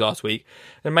schools last week.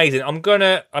 Amazing.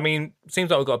 Seems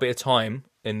like we've got a bit of time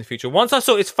in the future. Once I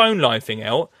sort this phone line thing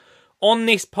out, on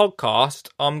this podcast,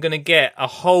 I'm going to get a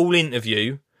whole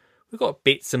interview. We've got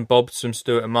bits and bobs from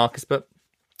Stuart and Marcus, but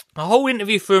a whole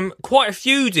interview from quite a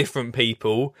few different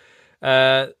people.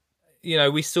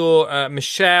 We saw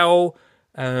Michelle.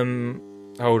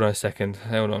 Hold on a second.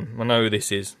 Hold on. I know who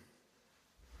this is.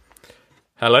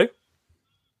 Hello?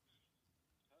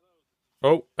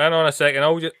 Oh, hang on a second.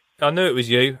 I knew it was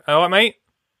you. All right, mate?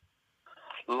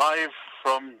 Live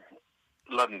from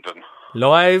London.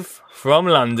 Live from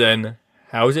London.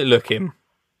 How's it looking?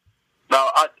 Now,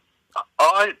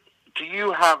 do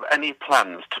you have any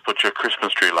plans to put your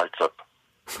Christmas tree lights up?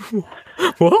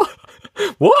 What?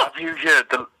 What? Have you heard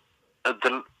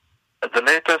the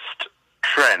latest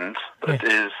trend that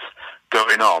is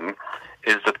going on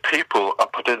is that people are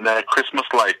putting their Christmas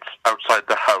lights outside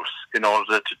the house in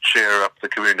order to cheer up the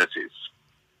communities.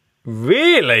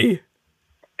 Really?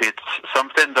 It's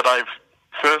something that I've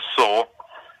first saw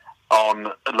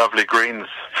on Lovely Green's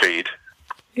feed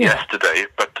yesterday,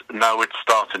 but now it's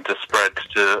starting to spread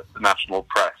to the national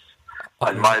press.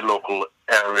 And my local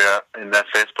area in their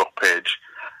Facebook page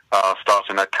are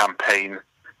starting a campaign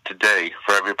today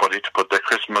for everybody to put their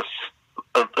Christmas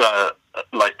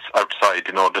lights outside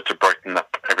in order to brighten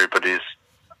up everybody's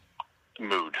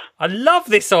mood. I love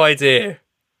this idea.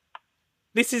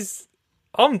 This is...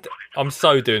 I'm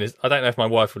so doing this. I don't know if my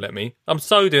wife will let me. I'm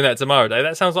so doing that tomorrow day.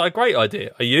 That sounds like a great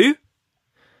idea. Are you?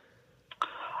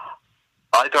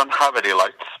 I don't have any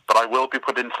lights, but I will be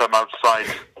putting some outside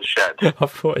the shed. I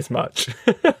thought as much.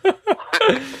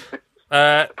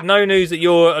 No news that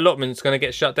your allotment's going to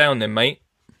get shut down then, mate?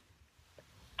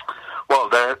 Well,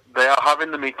 they are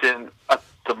having the meeting at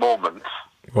the moment,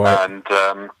 Right. and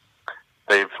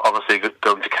they've obviously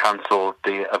going to cancel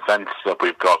the events that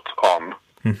we've got on.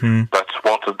 Mm-hmm. But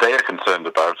what they are concerned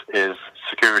about is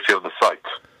security of the site.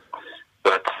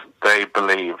 That they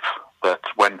believe that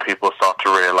when people start to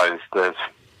realise there's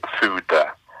food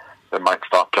there, they might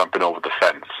start jumping over the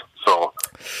fence. So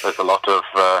there's a lot of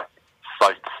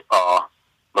sites are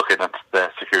looking at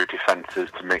their security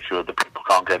fences to make sure that people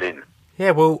can't get in.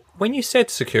 Yeah, well, when you said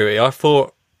security, I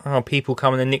thought, people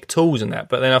coming and nick tools and that.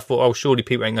 But then I thought, surely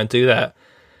people ain't going to do that.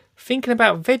 Thinking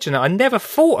about veg and that, I never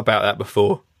thought about that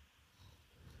before.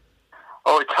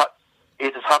 Oh,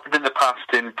 it has happened in the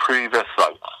past in previous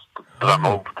sites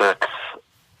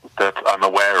that I'm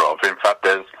aware of. In fact,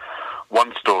 there's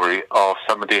one story of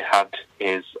somebody had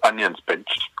his onions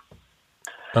pinched,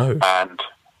 and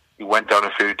he went down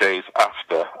a few days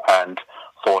after and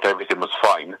thought everything was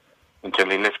fine until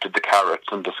he lifted the carrots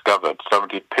and discovered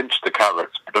somebody pinched the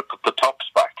carrots but put the tops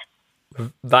back.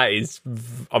 That is,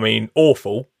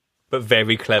 awful, but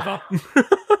very clever.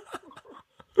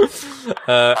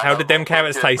 How did them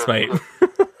carrots taste, mate?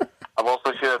 I've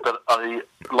also heard that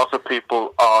a lot of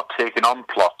people are taking on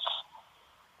plots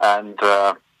and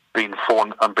being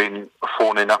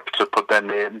phoning up to put their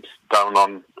names down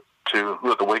on to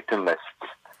the waiting list.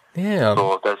 Yeah.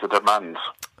 So there's a demand.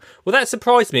 Well, that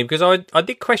surprised me because I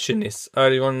did question this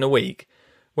earlier on in the week,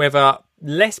 whether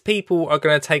less people are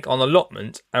going to take on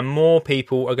allotment and more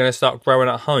people are going to start growing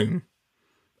at home.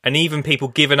 And even people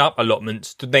giving up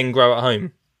allotments to then grow at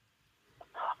home.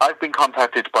 I've been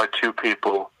contacted by two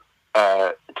people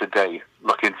today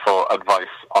looking for advice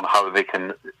on how they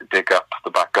can dig up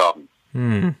the back garden.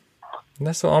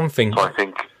 That's what I'm thinking. So I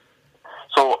think...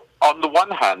 So, on the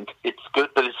one hand, it's good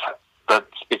that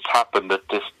it's happened at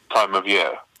this time of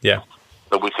year. Yeah.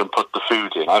 That we can put the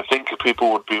food in. I think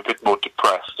people would be a bit more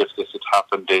depressed if this had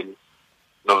happened in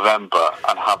November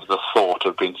and have the thought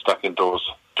of being stuck indoors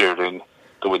during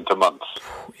the winter months.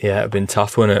 Yeah, it'd been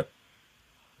tough, wouldn't it?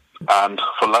 And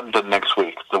for London next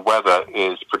week, the weather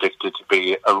is predicted to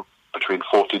be between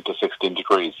 14 to 16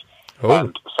 degrees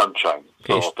and sunshine.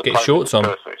 So Get your shorts on.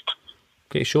 Perfect.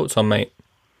 Get your shorts on, mate.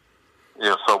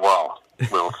 Yeah, so well,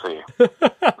 we'll see.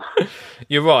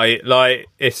 You're right. Like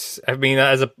as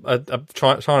a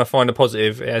trying to find a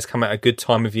positive, it has come at a good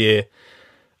time of year.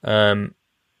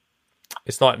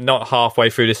 It's like not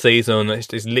halfway through the season;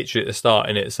 it's literally at the start,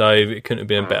 in it. So it couldn't have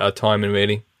been a better timing,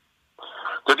 really.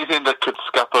 The only thing that could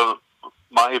scupper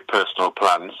my personal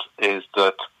plans is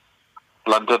that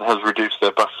London has reduced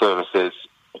their bus services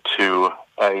to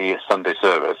a Sunday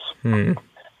service,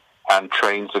 and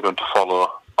trains are going to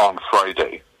follow on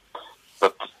Friday.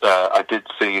 But I did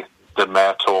see the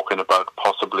mayor talking about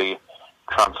possibly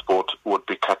transport would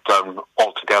be cut down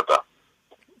altogether.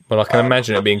 Well, I can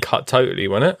imagine it being cut totally,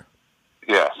 wouldn't it?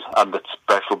 Yes, and that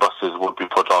special buses would be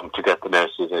put on to get the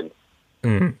nurses in.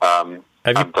 And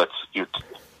that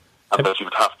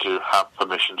you'd have to have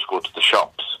permission to go to the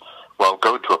shops. Well,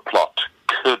 going to a plot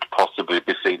could possibly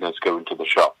be seen as going to the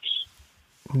shops.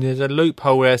 There's a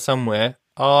loophole there somewhere.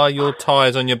 Are your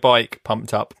tyres on your bike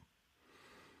pumped up?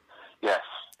 Yes.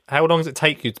 How long does it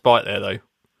take you to bike there, though?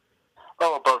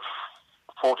 Oh,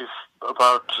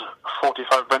 about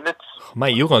 45 minutes. Oh,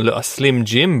 mate, you're going to look a Slim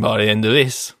Jim by the end of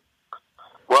this.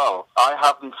 Well, I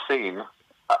haven't seen...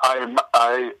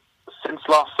 I since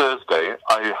last Thursday,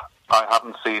 I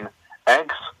haven't seen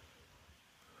eggs,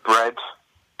 bread,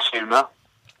 tuna.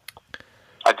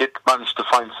 I did manage to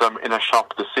find some in a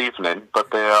shop this evening,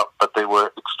 but they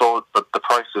were extorted. But the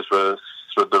prices were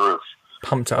through the roof.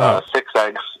 Pumped it up. 6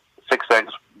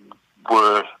 eggs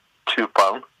were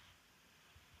 £2.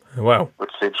 Wow.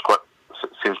 which seems quite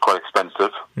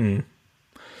expensive. Mm.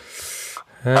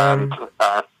 And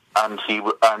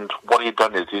what he'd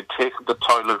done is he'd taken the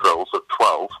toilet rolls at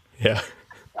 12, Yeah.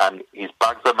 and he's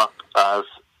bagged them up as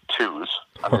 2s,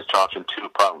 and he's charging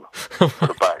 £2 for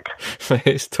a bag.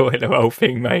 This toilet roll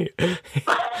thing, mate,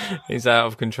 is out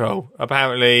of control.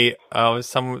 Apparently,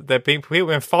 people have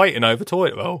been fighting over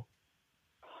toilet roll.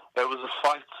 There was a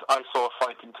fight. I saw a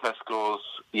fight in Tesco's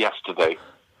yesterday,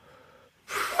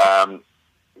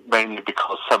 mainly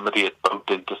because somebody had bumped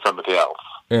into somebody else.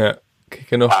 Yeah,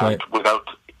 kicking off, mate. Without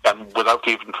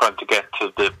even trying to get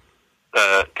to the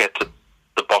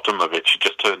bottom of it, she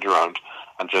just turned around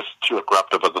and just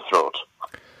grabbed her by the throat.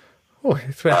 Oh,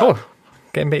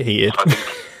 getting a bit heated.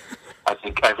 I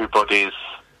think everybody's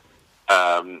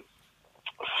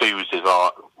fuses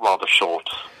are rather short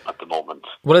at the moment.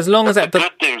 Well, as long as the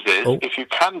good news is, if you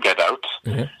can get out,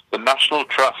 the National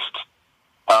Trust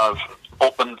have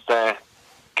opened their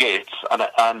gates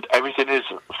and everything is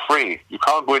free. You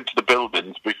can't go into the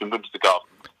buildings, but you can go into the garden.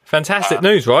 Fantastic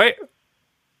news, right?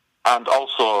 And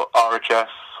also, RHS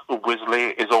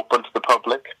Wisley is open to the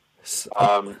public.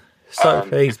 So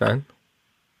pleased, man.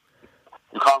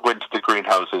 You can't go into the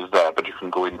greenhouses there, but you can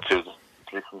go into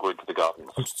the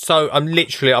gardens.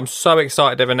 I'm so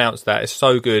excited they've announced that. It's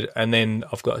so good, and then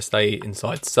I've got to stay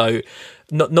inside. So,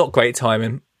 not great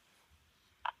timing.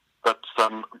 But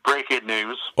some breaking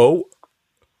news. Oh,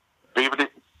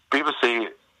 BBC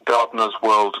Gardeners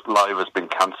World Live has been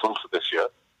cancelled this year.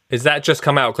 is that just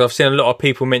come out? Because I've seen a lot of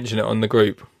people mention it on the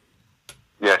group.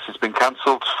 Yes, it's been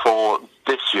cancelled for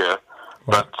this year,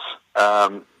 Right.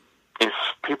 but if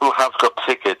people have got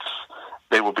tickets,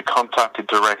 they will be contacted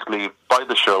directly by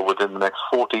the show within the next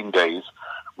 14 days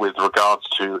with regards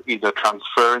to either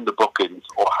transferring the bookings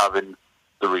or having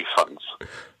the refunds.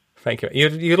 Thank you.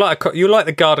 You like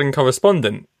the garden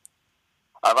correspondent.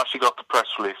 I've actually got the press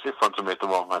release in front of me at the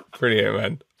moment. Brilliant,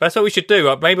 man. That's what we should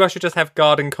do. Maybe I should just have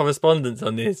garden correspondence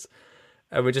on this,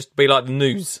 and we'll just be like the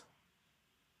news.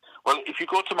 Well, if you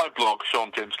go to my blog,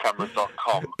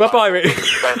 SeanJamesCameron.com, Bye-bye, Rick.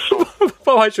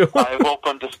 Bye, Sean. I've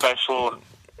opened a special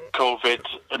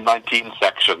COVID-19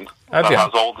 section Have that you? has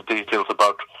all the details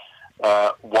about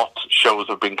what shows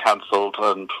have been cancelled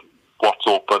and what's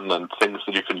open and things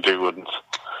that you can do.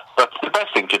 But the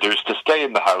best thing to do is to stay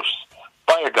in the house,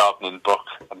 buy a gardening book,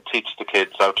 and teach the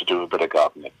kids how to do a bit of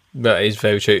gardening. That is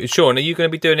very true. Sean, are you going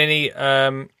to be doing any?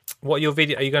 What are your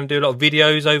video? Are you going to do a lot of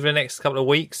videos over the next couple of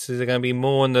weeks? Is there going to be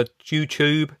more on the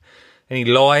YouTube? Any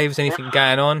lives? Anything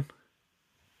going on?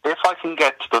 If I can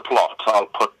get to the plot, I'll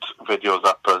put videos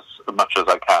up as much as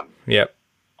I can. Yep.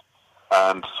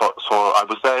 And so I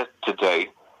was there today,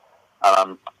 and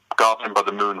I'm gardening by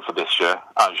the moon for this year,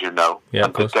 as you know. Yeah,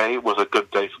 and today was a good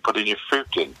day for putting your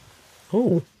fruit in.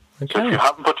 Oh, So if okay. you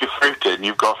haven't put your fruit in,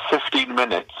 you've got 15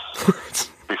 minutes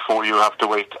before you have to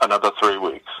wait another 3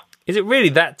 weeks. Is it really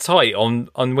that tight on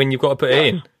when you've got to put it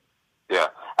in? Yeah.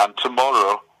 And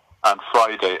tomorrow and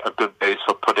Friday are good days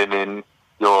for putting in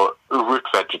your root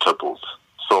vegetables.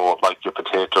 So like your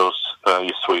potatoes,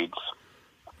 your Swedes,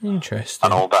 Interesting.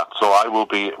 and all that. So I will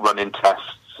be running tests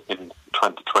in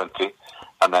 2020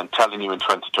 and then telling you in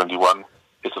 2021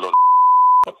 it's a lot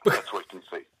of let's wait and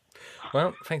see.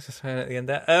 Well, thanks for saying it at the end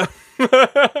there.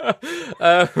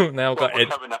 Now I've got We're Ed.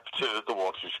 coming up to the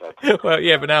watershed. Well,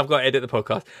 yeah, but now I've got to edit the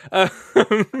podcast.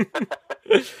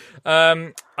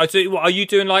 I do. What are you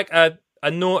doing? Like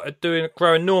doing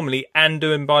growing normally and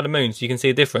doing by the moon, so you can see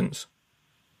a difference.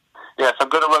 Yes, I'm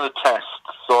going to run a test.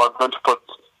 So I'm going to put,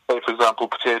 say, for example,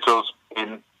 potatoes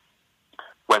in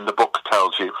when the book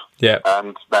tells you. Yeah.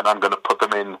 And then I'm going to put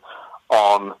them in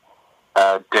on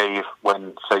a day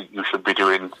when, say, you should be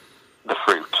doing the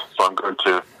fruit. So I'm going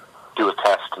to do a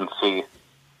test and see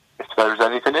if there's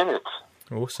anything in it.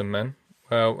 Awesome, man.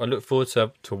 Well, I look forward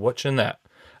to watching that.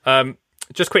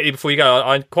 Just quickly before you go,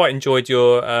 I quite enjoyed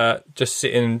your just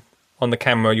sitting on the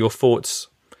camera, your thoughts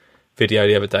video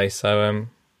the other day. So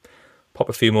pop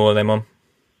a few more of them on.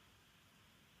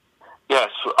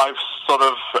 Yes, I've sort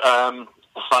of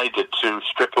decided to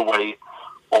strip away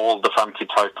all the fancy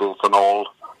titles and all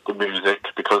the music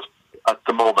because at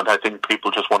the moment I think people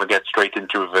just want to get straight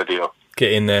into a video.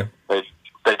 Get in there.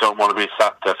 They don't want to be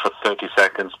sat there for 30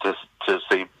 seconds to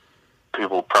see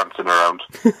people prancing around.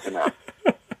 You know,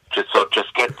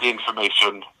 just get the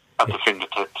information at the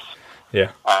fingertips.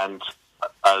 Yeah. And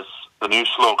as the new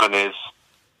slogan is,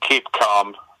 keep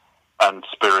calm and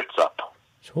spirits up.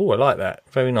 Oh, I like that.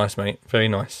 Very nice, mate. Very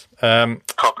nice.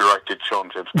 Copyrighted Sean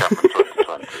James Cameron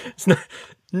 2020. It's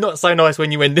not so nice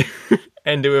when you end it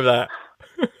with that.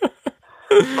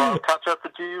 So I'll catch up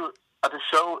with you at a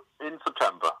show in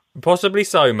September. Possibly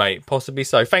so, mate. Possibly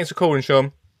so. Thanks for calling,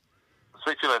 Sean.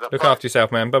 Speak to you later. Look Bye. after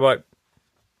yourself, man. Bye-bye.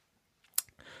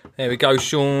 There we go,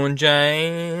 Sean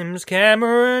James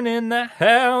Cameron in the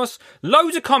house.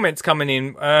 Loads of comments coming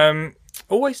in.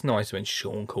 Always nice when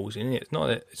Sean calls in. It's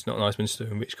not nice when Stu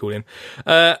and Rich call in.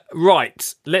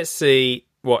 Right, let's see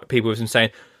what people have been saying.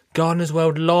 Gardeners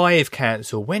World Live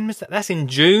cancelled. When was that? That's in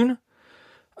June.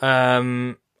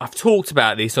 I've talked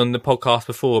about this on the podcast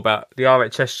before about the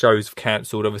RHS shows have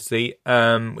cancelled, obviously,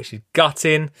 which is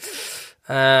gutting.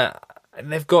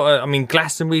 They've got,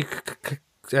 Glastonbury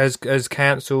has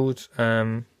cancelled.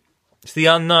 It's the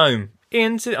unknown.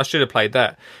 I should have played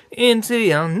that. Into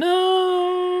the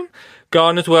unknown.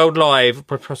 Gardeners World Live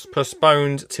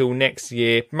postponed till next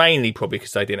year, mainly probably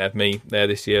because they didn't have me there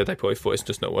this year. They probably thought it's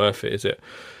just not worth it, is it?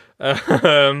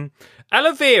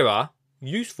 Aloe vera,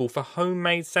 useful for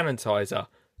homemade sanitizer.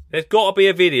 There's got to be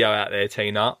a video out there,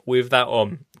 Tina, with that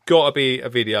on. Got to be a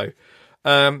video.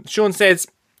 Sean says,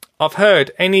 I've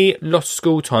heard any lost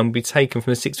school time will be taken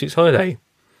from the 6 weeks holiday.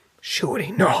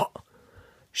 Surely not.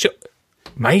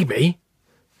 Maybe.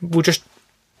 We'll just...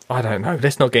 I don't know.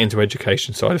 Let's not get into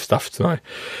education side of stuff tonight.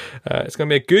 It's going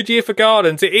to be a good year for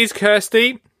gardens. It is,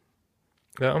 Kirsty.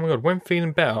 Oh my God, when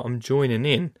feeling better, I'm joining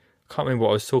in. I can't remember what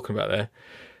I was talking about there.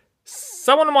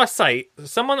 Someone on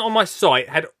my site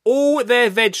had all their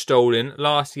veg stolen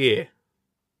last year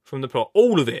from the plot.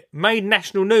 All of it. Made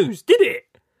national news. Did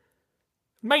it?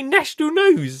 Made national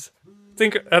news.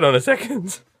 Hold on a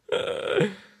second.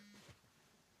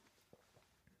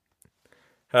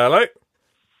 Hello?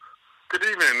 Good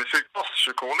evening, this is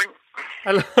Gloucestershire calling.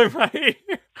 Hello, mate.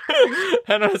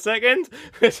 Hang on a second.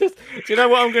 Do you know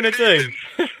what I'm going to do?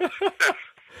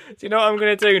 Do you know what I'm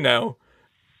going to do now?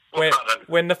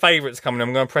 When the favourites coming,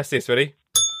 I'm going to press this. Ready?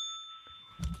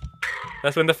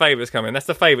 That's when the favourites coming. That's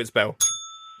the favourites bell.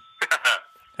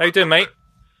 How you doing, mate?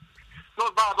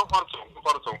 Not bad at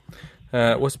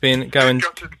all. What's been going?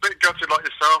 A bit gutted like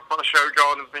yourself when the show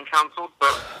garden's been cancelled,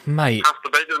 but mate, has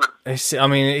to be, doesn't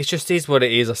it? It just is what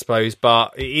it is, I suppose.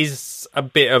 But it is a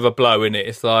bit of a blow, isn't it?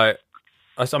 It's like,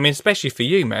 especially for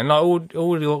you, man. Like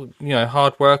all your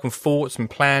hard work and thoughts and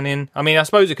planning. I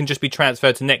suppose it can just be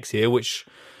transferred to next year, which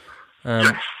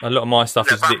a lot of my stuff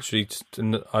is literally just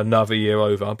another year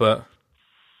over. But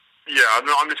yeah,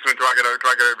 I'm just going to drag it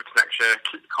over to next year.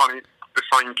 Keep kind of the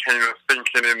same kind of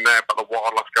thinking in there about the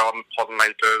wildlife garden,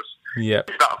 pollinators. Yeah,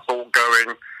 keep that thought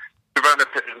going. Develop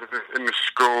it in the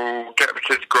school. Get the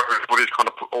kids growing all these kind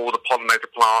of all the pollinator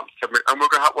plants, and we'll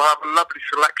have a lovely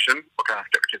selection. We're going to have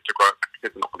to get the kids to grow. The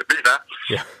kids are not going to be there.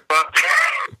 Yeah, but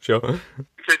sure.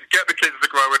 Get the kids to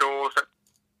grow it all. So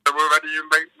we're ready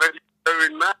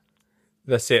doing that.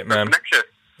 That's it, man. Next year.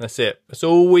 That's it. That's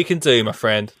all we can do, my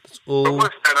friend. That's all.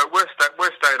 But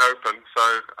we're staying open,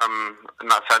 so in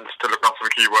that sense, to look after the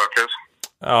key workers.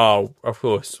 Oh, of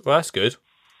course. Well, that's good.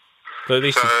 But at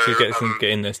least you get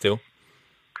in there still.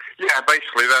 Yeah,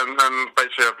 basically, I'm going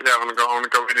to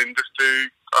go in and just do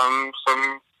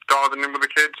some gardening with the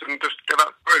kids and just get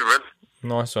that going, really.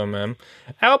 Nice one, man.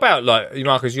 How about,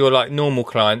 Marcus, your, normal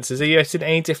clients? Is there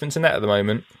any difference in that at the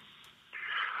moment?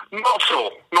 Not at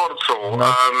all.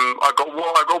 No. I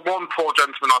got one poor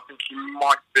gentleman. I think he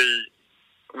might be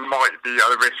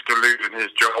at risk of losing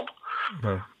his job.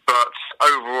 No. But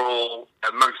overall,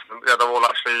 most of them, they're all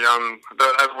actually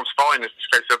everyone's fine. It's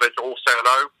just a case of they all say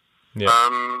hello. Yeah.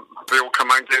 They all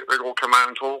come out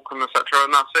and talk and etc.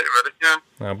 And that's it, really. Yeah.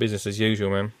 Well, business as usual,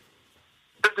 man.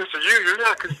 Business as usual,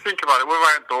 yeah. Because you think about it, we're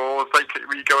outdoors.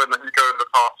 You go and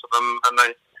look after them, and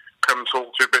they come and talk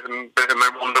to you a bit and they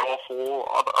wander off, or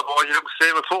otherwise you don't see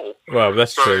them at all. Well,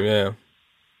 that's true, yeah.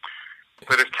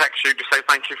 They just text you to say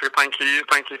thank you for coming,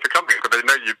 because they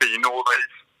know you've been, or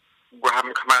they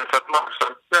haven't come out and said no.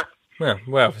 So yeah. Yeah,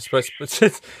 well, I suppose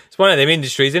it's one of them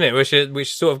industries, isn't it,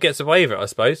 which sort of gets away with it, I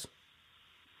suppose.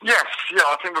 Yes, yeah,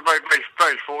 I think we're very, very,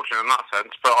 very fortunate in that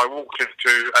sense. But I walked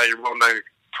into a well-known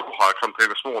tool hire company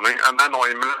this morning, and they're not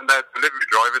even letting their delivery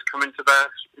drivers come into the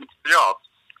yard.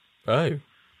 Oh.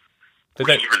 Which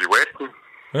is really weird.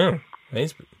 Oh, it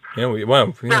is. Yeah, well,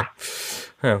 yeah.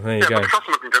 Oh, there you go. But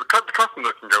the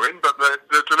customer can go in, but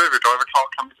the delivery driver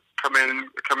can't come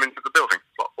into the building.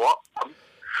 Like, what?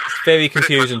 Very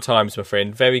confusing times, my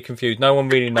friend. Very confused. No one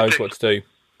really knows what to do.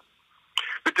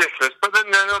 Ridiculous. But then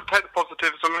take the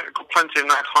positives. I've got plenty of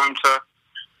that time to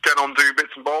get on, do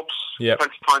bits and bobs. Yep.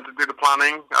 Plenty of time to do the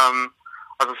planning.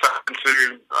 As I said,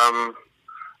 to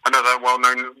another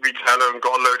well-known retailer and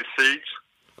got a load of seeds.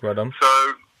 Well done.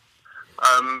 So,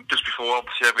 just before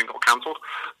obviously everything got cancelled.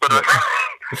 But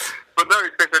but no,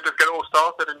 it's just get it all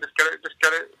started and just get it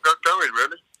going,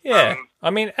 really. Yeah,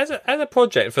 I mean, as a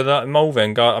project for the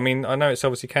Malvern guy, I mean, I know it's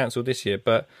obviously cancelled this year,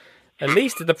 but at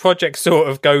least the project sort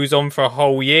of goes on for a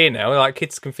whole year now. Like,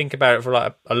 kids can think about it for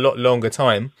like a lot longer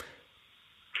time.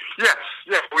 Yes,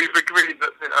 we've agreed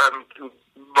that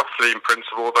roughly in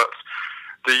principle that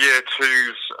the year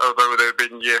twos, although they've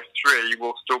been year three,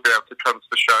 will still be able to come to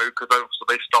the show because also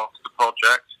they started the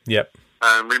project. Yep.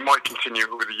 We might continue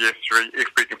with the year three if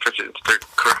we can fit it into the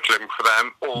curriculum for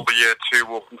them, or the year two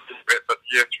will continue it, but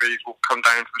the year threes will come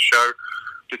down to the show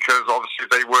because obviously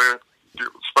they were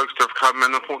supposed to have come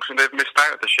and unfortunately they've missed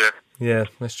out this year. Yeah,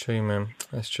 that's true, man.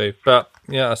 That's true. But,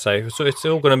 yeah, I say, so it's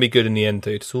all going to be good in the end,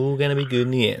 dude. It's all going to be good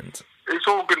in the end. It's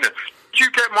all good. Did you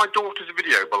get my daughter's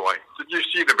video, by the way? Did you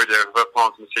see the video of her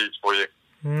planting seeds for you?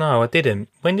 No, I didn't.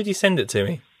 When did you send it to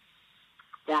me?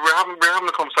 We were having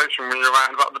a conversation when you were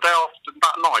around about the day after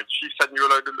that night. She sent you a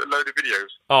load of videos.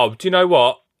 Oh, do you know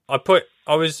what?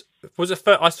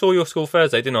 I saw your school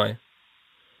Thursday, didn't I?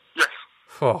 Yes.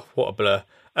 Oh, what a blur.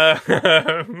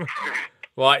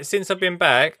 Right, since I've been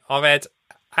back, I've had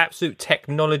absolute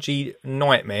technology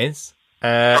nightmares.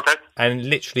 Okay. And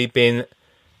literally been,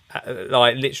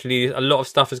 literally a lot of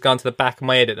stuff has gone to the back of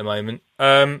my head at the moment.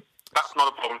 That's not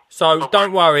a problem. So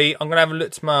don't worry, I'm going to have a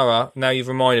look tomorrow. Now you've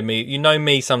reminded me. You know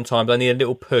me sometimes. I need a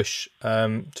little push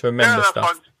to remember stuff.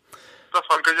 Fine. That's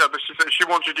fine, because she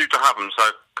wanted you to have them,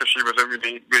 so because she was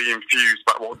really, really infused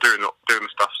about what doing the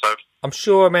stuff. So I'm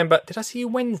sure I remember. Did I see you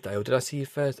Wednesday or did I see you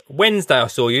Thursday? Wednesday I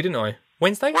saw you, didn't I?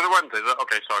 Wednesday? Was it Wednesday?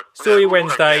 Okay, sorry. Saw you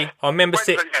Wednesday. Yeah. I remember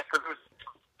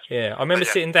Wednesday, I remember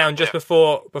sitting down just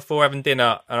before having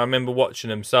dinner, and I remember watching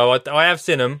them. So I have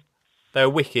seen them. They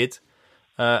were wicked.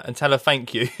 And tell her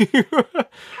thank you,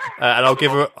 and I'll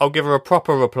give her a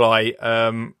proper reply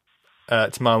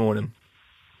tomorrow morning.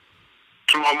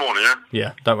 Tomorrow morning, yeah.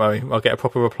 Yeah, don't worry, I'll get a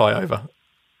proper reply over.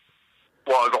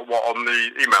 What on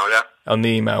the email, yeah? On the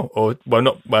email, or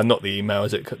not the email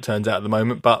as it turns out at the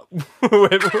moment, but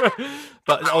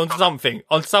but on something,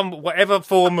 on some whatever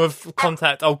form of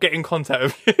contact, I'll get in contact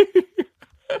with you.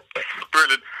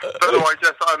 Brilliant. Otherwise,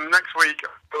 yes, next week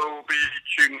we'll be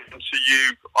tuning to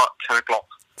you at 10 o'clock.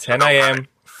 10 a.m.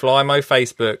 Flymo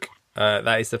Facebook.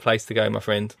 That is the place to go, my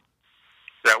friend.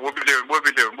 Yeah, we'll be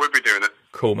doing it.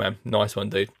 Cool, man. Nice one,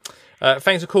 dude.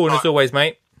 Thanks for calling as always,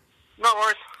 mate. No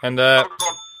worries. And Have a good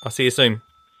one. I'll see you soon.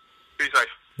 Be safe.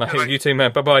 Mate, you too,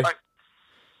 man. Bye-bye. Bye.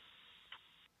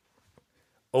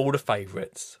 All the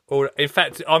favourites. In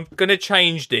fact, I'm going to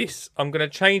change this. I'm going to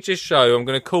change this show. I'm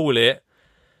going to call it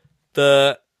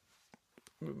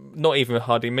not even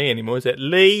hardly me anymore, is it?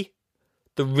 Lee,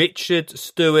 the Richard,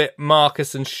 Stewart,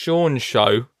 Marcus and Sean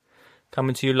show,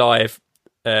 coming to you live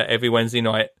every Wednesday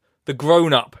night. The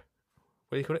grown-up,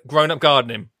 what do you call it? Grown-up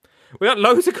gardening. We got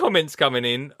loads of comments coming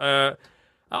in.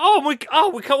 We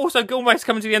can also almost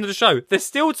coming to the end of the show. There's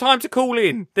still time to call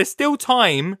in. There's still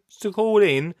time to call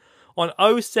in on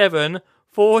 07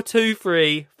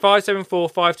 423 574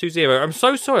 520. I'm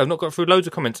so sorry I've not got through loads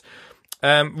of comments.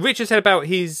 Richard said about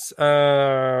his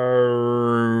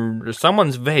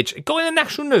someone's veg. It got in the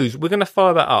national news. We're going to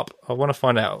follow that up. I want to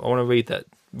find out. I want to read that,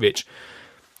 Rich.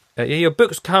 Your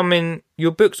book's going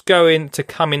to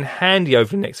come in handy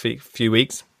over the next few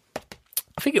weeks.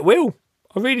 I think it will.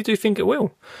 I really do think it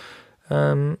will.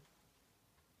 I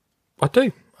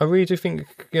do. I really do think,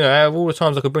 out of all the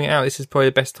times I could bring it out, this is probably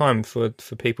the best time for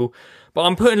people. But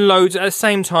I'm putting loads at the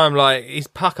same time, like, it's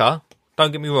pucker.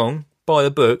 Don't get me wrong. Buy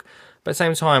the book. But at the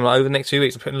same time, like, over the next few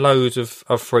weeks, I'm putting loads of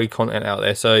free content out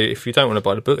there. So if you don't want to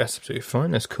buy the book, that's absolutely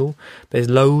fine. That's cool. There's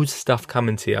loads of stuff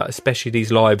coming to you, especially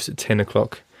these lives at 10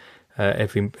 o'clock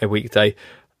every weekday.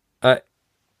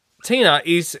 Tina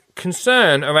is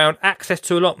concerned around access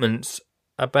to allotments,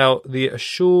 about the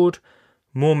assured,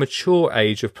 more mature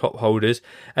age of plot holders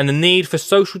and the need for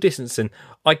social distancing.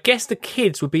 I guess the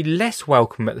kids would be less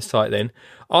welcome at the site then.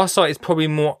 Our site is probably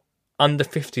more under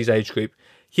 50s age group.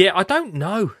 Yeah, I don't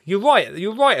know. You're right.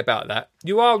 You're right about that.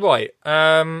 You are right.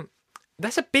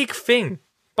 That's a big thing.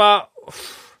 But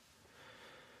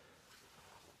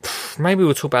maybe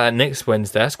we'll talk about that next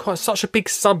Wednesday. That's such a big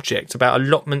subject about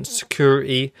allotment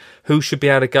security, who should be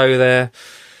able to go there.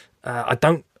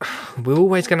 We're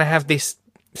always going to have this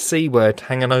C word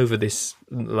hanging over this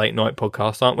late night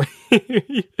podcast, aren't we?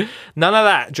 None of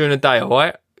that during the day, all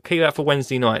right? Keep that for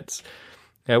Wednesday nights.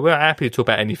 Yeah, we're happy to talk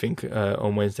about anything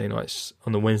on Wednesday nights,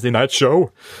 on the Wednesday night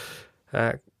show.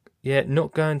 Not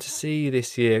going to see you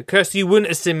this year. Kirsty, you wouldn't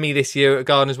have seen me this year at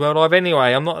Gardeners World Live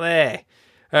anyway. I'm not there.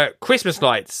 Christmas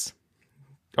lights.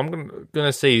 I'm going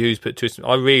to see who's put Christmas.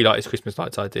 I really like this Christmas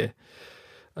lights idea.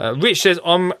 Rich says,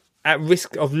 I'm at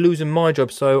risk of losing my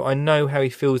job, so I know how he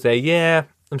feels there. Yeah,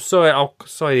 I'm sorry.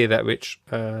 Sorry to hear that, Rich.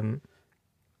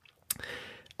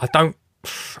 I don't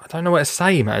know what to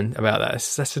say, man, about that.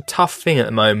 That's a tough thing at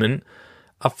the moment.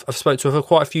 I've spoken to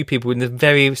quite a few people in a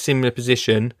very similar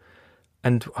position,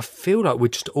 and I feel like we're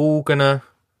just all gonna.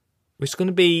 It's going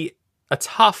to be a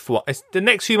tough one. The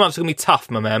next few months are going to be tough,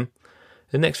 my man.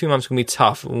 The next few months are going to be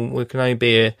tough. We can only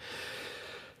be here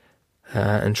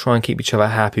and try and keep each other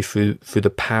happy through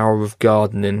the power of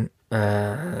gardening.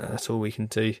 That's all we can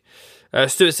do.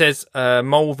 Stuart says,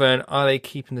 Malvern, are they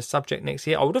keeping the subject next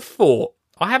year? I would have thought.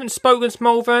 I haven't spoken to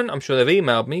Malvern. I'm sure they've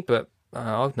emailed me, but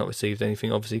I've not received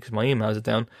anything, obviously, because my emails are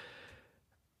down.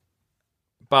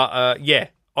 But, yeah,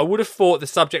 I would have thought the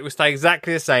subject would stay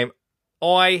exactly the same.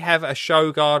 I have a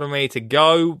show garden ready to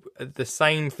go. The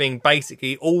same thing,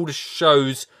 basically, all the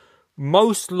shows,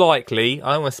 most likely,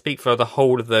 I don't want to speak for the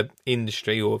whole of the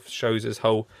industry or shows as a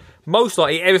whole, most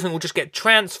likely everything will just get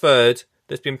transferred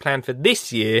that's been planned for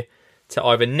this year to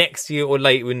either next year or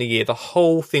later in the year. The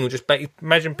whole thing will just,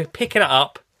 imagine picking it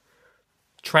up,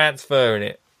 transferring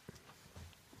it.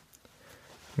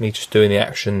 Me just doing the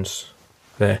actions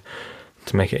there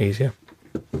to make it easier.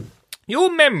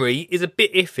 Your memory is a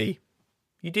bit iffy.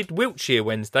 You did Wiltshire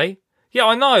Wednesday. Yeah,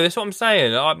 I know. That's what I'm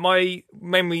saying. My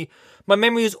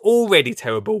memory is already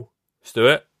terrible,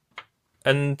 Stuart.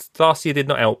 And last year did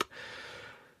not help.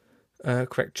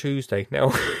 Correct, Tuesday.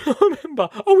 Now I remember.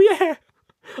 Oh yeah,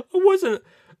 I wasn't.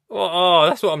 Oh,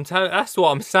 that's what I'm telling. That's what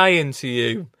I'm saying to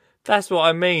you. That's what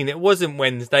I mean. It wasn't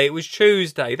Wednesday. It was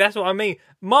Tuesday. That's what I mean.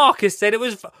 Marcus said it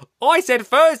was. I said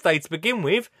Thursday to begin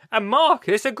with, and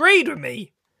Marcus agreed with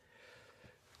me.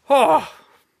 Oh,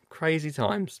 crazy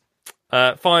times.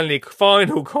 Final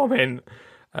comment.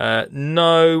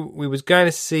 No, we was going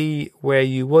to see where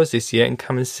you was this year and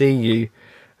come and see you,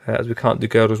 as we can't do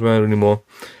Girdles World anymore.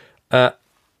 I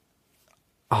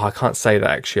can't say that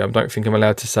actually. I don't think I'm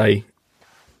allowed to say.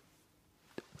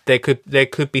 There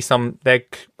could be some.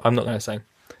 I'm not going to say.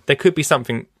 There could be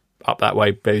something up that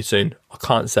way very soon. I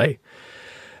can't say.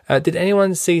 Did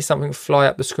anyone see something fly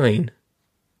up the screen?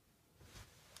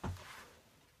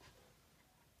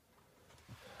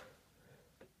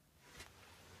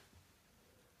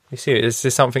 You see it? Is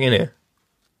there something in here?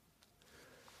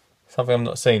 Something I'm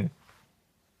not seeing.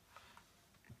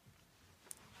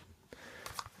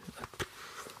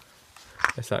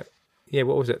 It's like, yeah,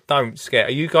 what was it? Don't scare.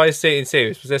 Are you guys sitting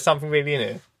serious? Was there something really in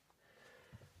it?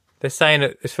 They're saying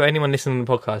that, it's for anyone listening to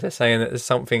the podcast, they're saying that there's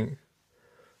something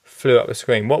flew up the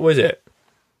screen. What was it?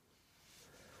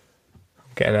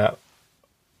 I'm getting out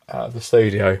of the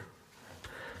studio.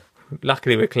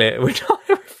 Luckily we're clear. We're not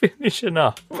finishing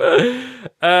up.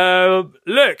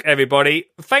 Look, everybody,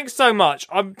 thanks so much.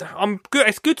 I'm good.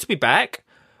 It's good to be back.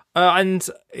 And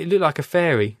it looked like a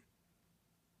fairy.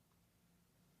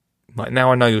 Right,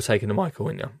 now I know you're taking the mic,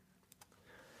 aren't you?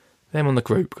 Them on the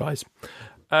group, guys.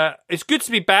 It's good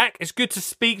to be back. It's good to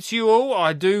speak to you all.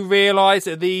 I do realise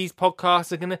that these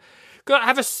podcasts are going to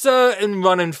have a certain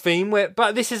running theme,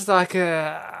 but this is like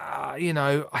I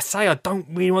say I don't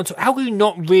really want to. How can you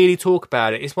not really talk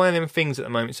about it? It's one of them things at the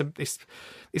moment. It's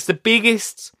the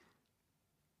biggest.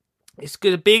 It's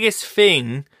the biggest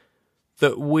thing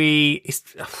that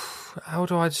how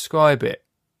do I describe it?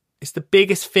 It's the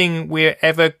biggest thing we're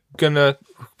ever gonna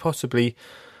possibly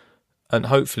and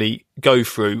hopefully go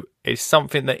through. It's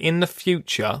something that in the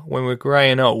future, when we're grey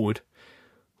and old,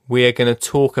 we're going to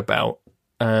talk about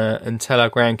and tell our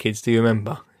grandkids. Do you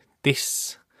remember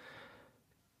this?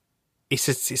 It's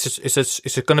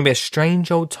going to be a strange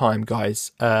old time,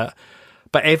 guys. But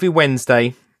every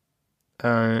Wednesday,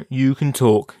 you can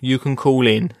talk, you can call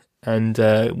in, and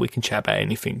we can chat about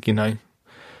anything. You know,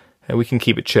 we can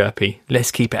keep it chirpy.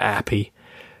 Let's keep it happy,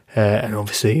 and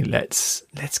obviously, let's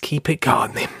keep it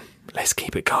gardening. Let's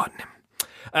keep it gardening.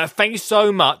 Thank you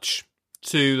so much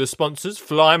to the sponsors,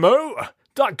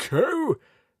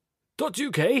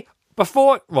 flymo.co.uk.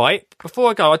 Before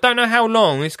I go, I don't know how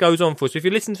long this goes on for. So if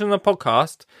you listen to the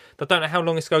podcast, I don't know how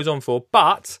long this goes on for.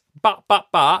 But,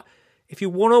 if you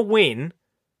want to win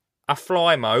a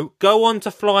Flymo, go on to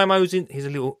Flymo's. Here's a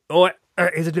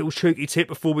little cheeky tip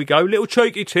before we go. All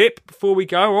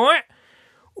right?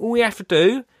 All we have to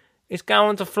do is go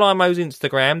on to Flymo's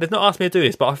Instagram. They've not asked me to do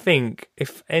this, but I think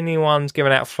if anyone's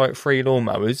giving out free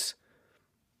lawnmowers,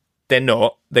 they're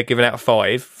not. They're giving out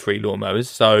 5 free lawnmowers.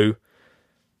 So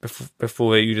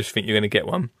before you just think you're going to get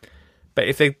one. But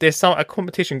if there's a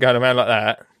competition going around like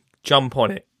that, jump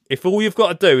on it. If all you've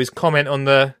got to do is comment on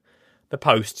the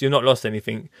post, you're not lost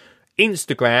anything.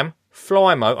 Instagram,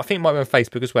 Flymo, I think it might be on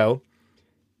Facebook as well.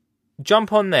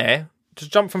 Jump on there.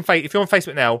 Just jump from Facebook. If you're on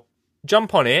Facebook now,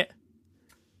 jump on it.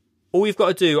 All you've got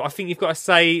to do, I think you've got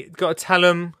to tell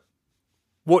them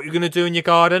what you're going to do in your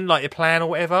garden, like your plan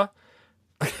or whatever.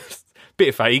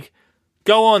 bit vague.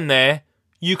 Go on there.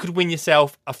 You could win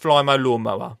yourself a Flymo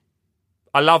lawnmower.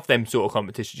 I love them sort of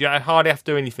competitions. You hardly have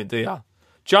to do anything, do you?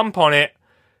 Jump on it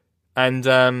and,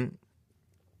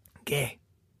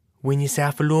 win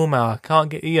yourself a lawnmower. Can't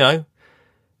get,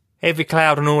 heavy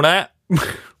cloud and all that.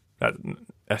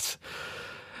 That's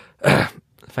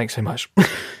thanks so much.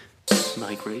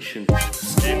 Migration.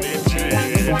 Skinny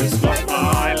Jim is not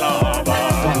my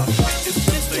lover. It's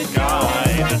just a guy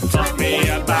that taught me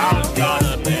about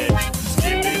gardening.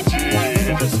 Skinny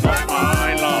Jim is not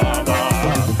my lover.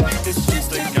 It's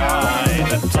just a guy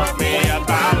that taught me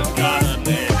about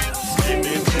gardening.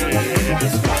 Skinny Jim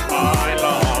is not my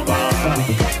lover.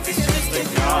 It's just a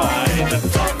guy that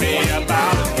taught me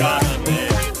about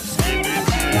gardening. Skinny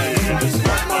Jim is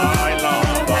not my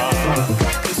lover.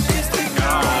 It's just a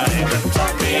guy that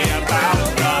taught me about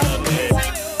gardening.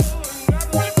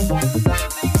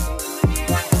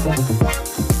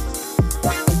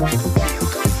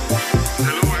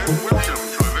 Hello and welcome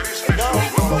to a very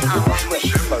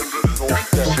special World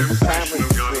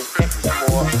Championship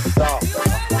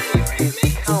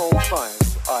Carol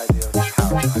Fine's idea of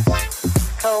paradise.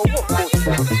 Carol, what brought you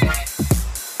down?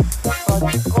 I've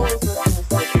always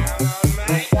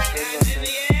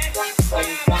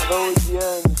I've always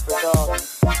yearned for a garden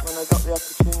when I got the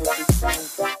opportunity to.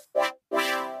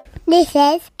 This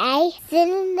is a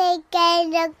Sunday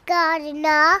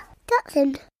Gardener.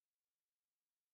 Dotson.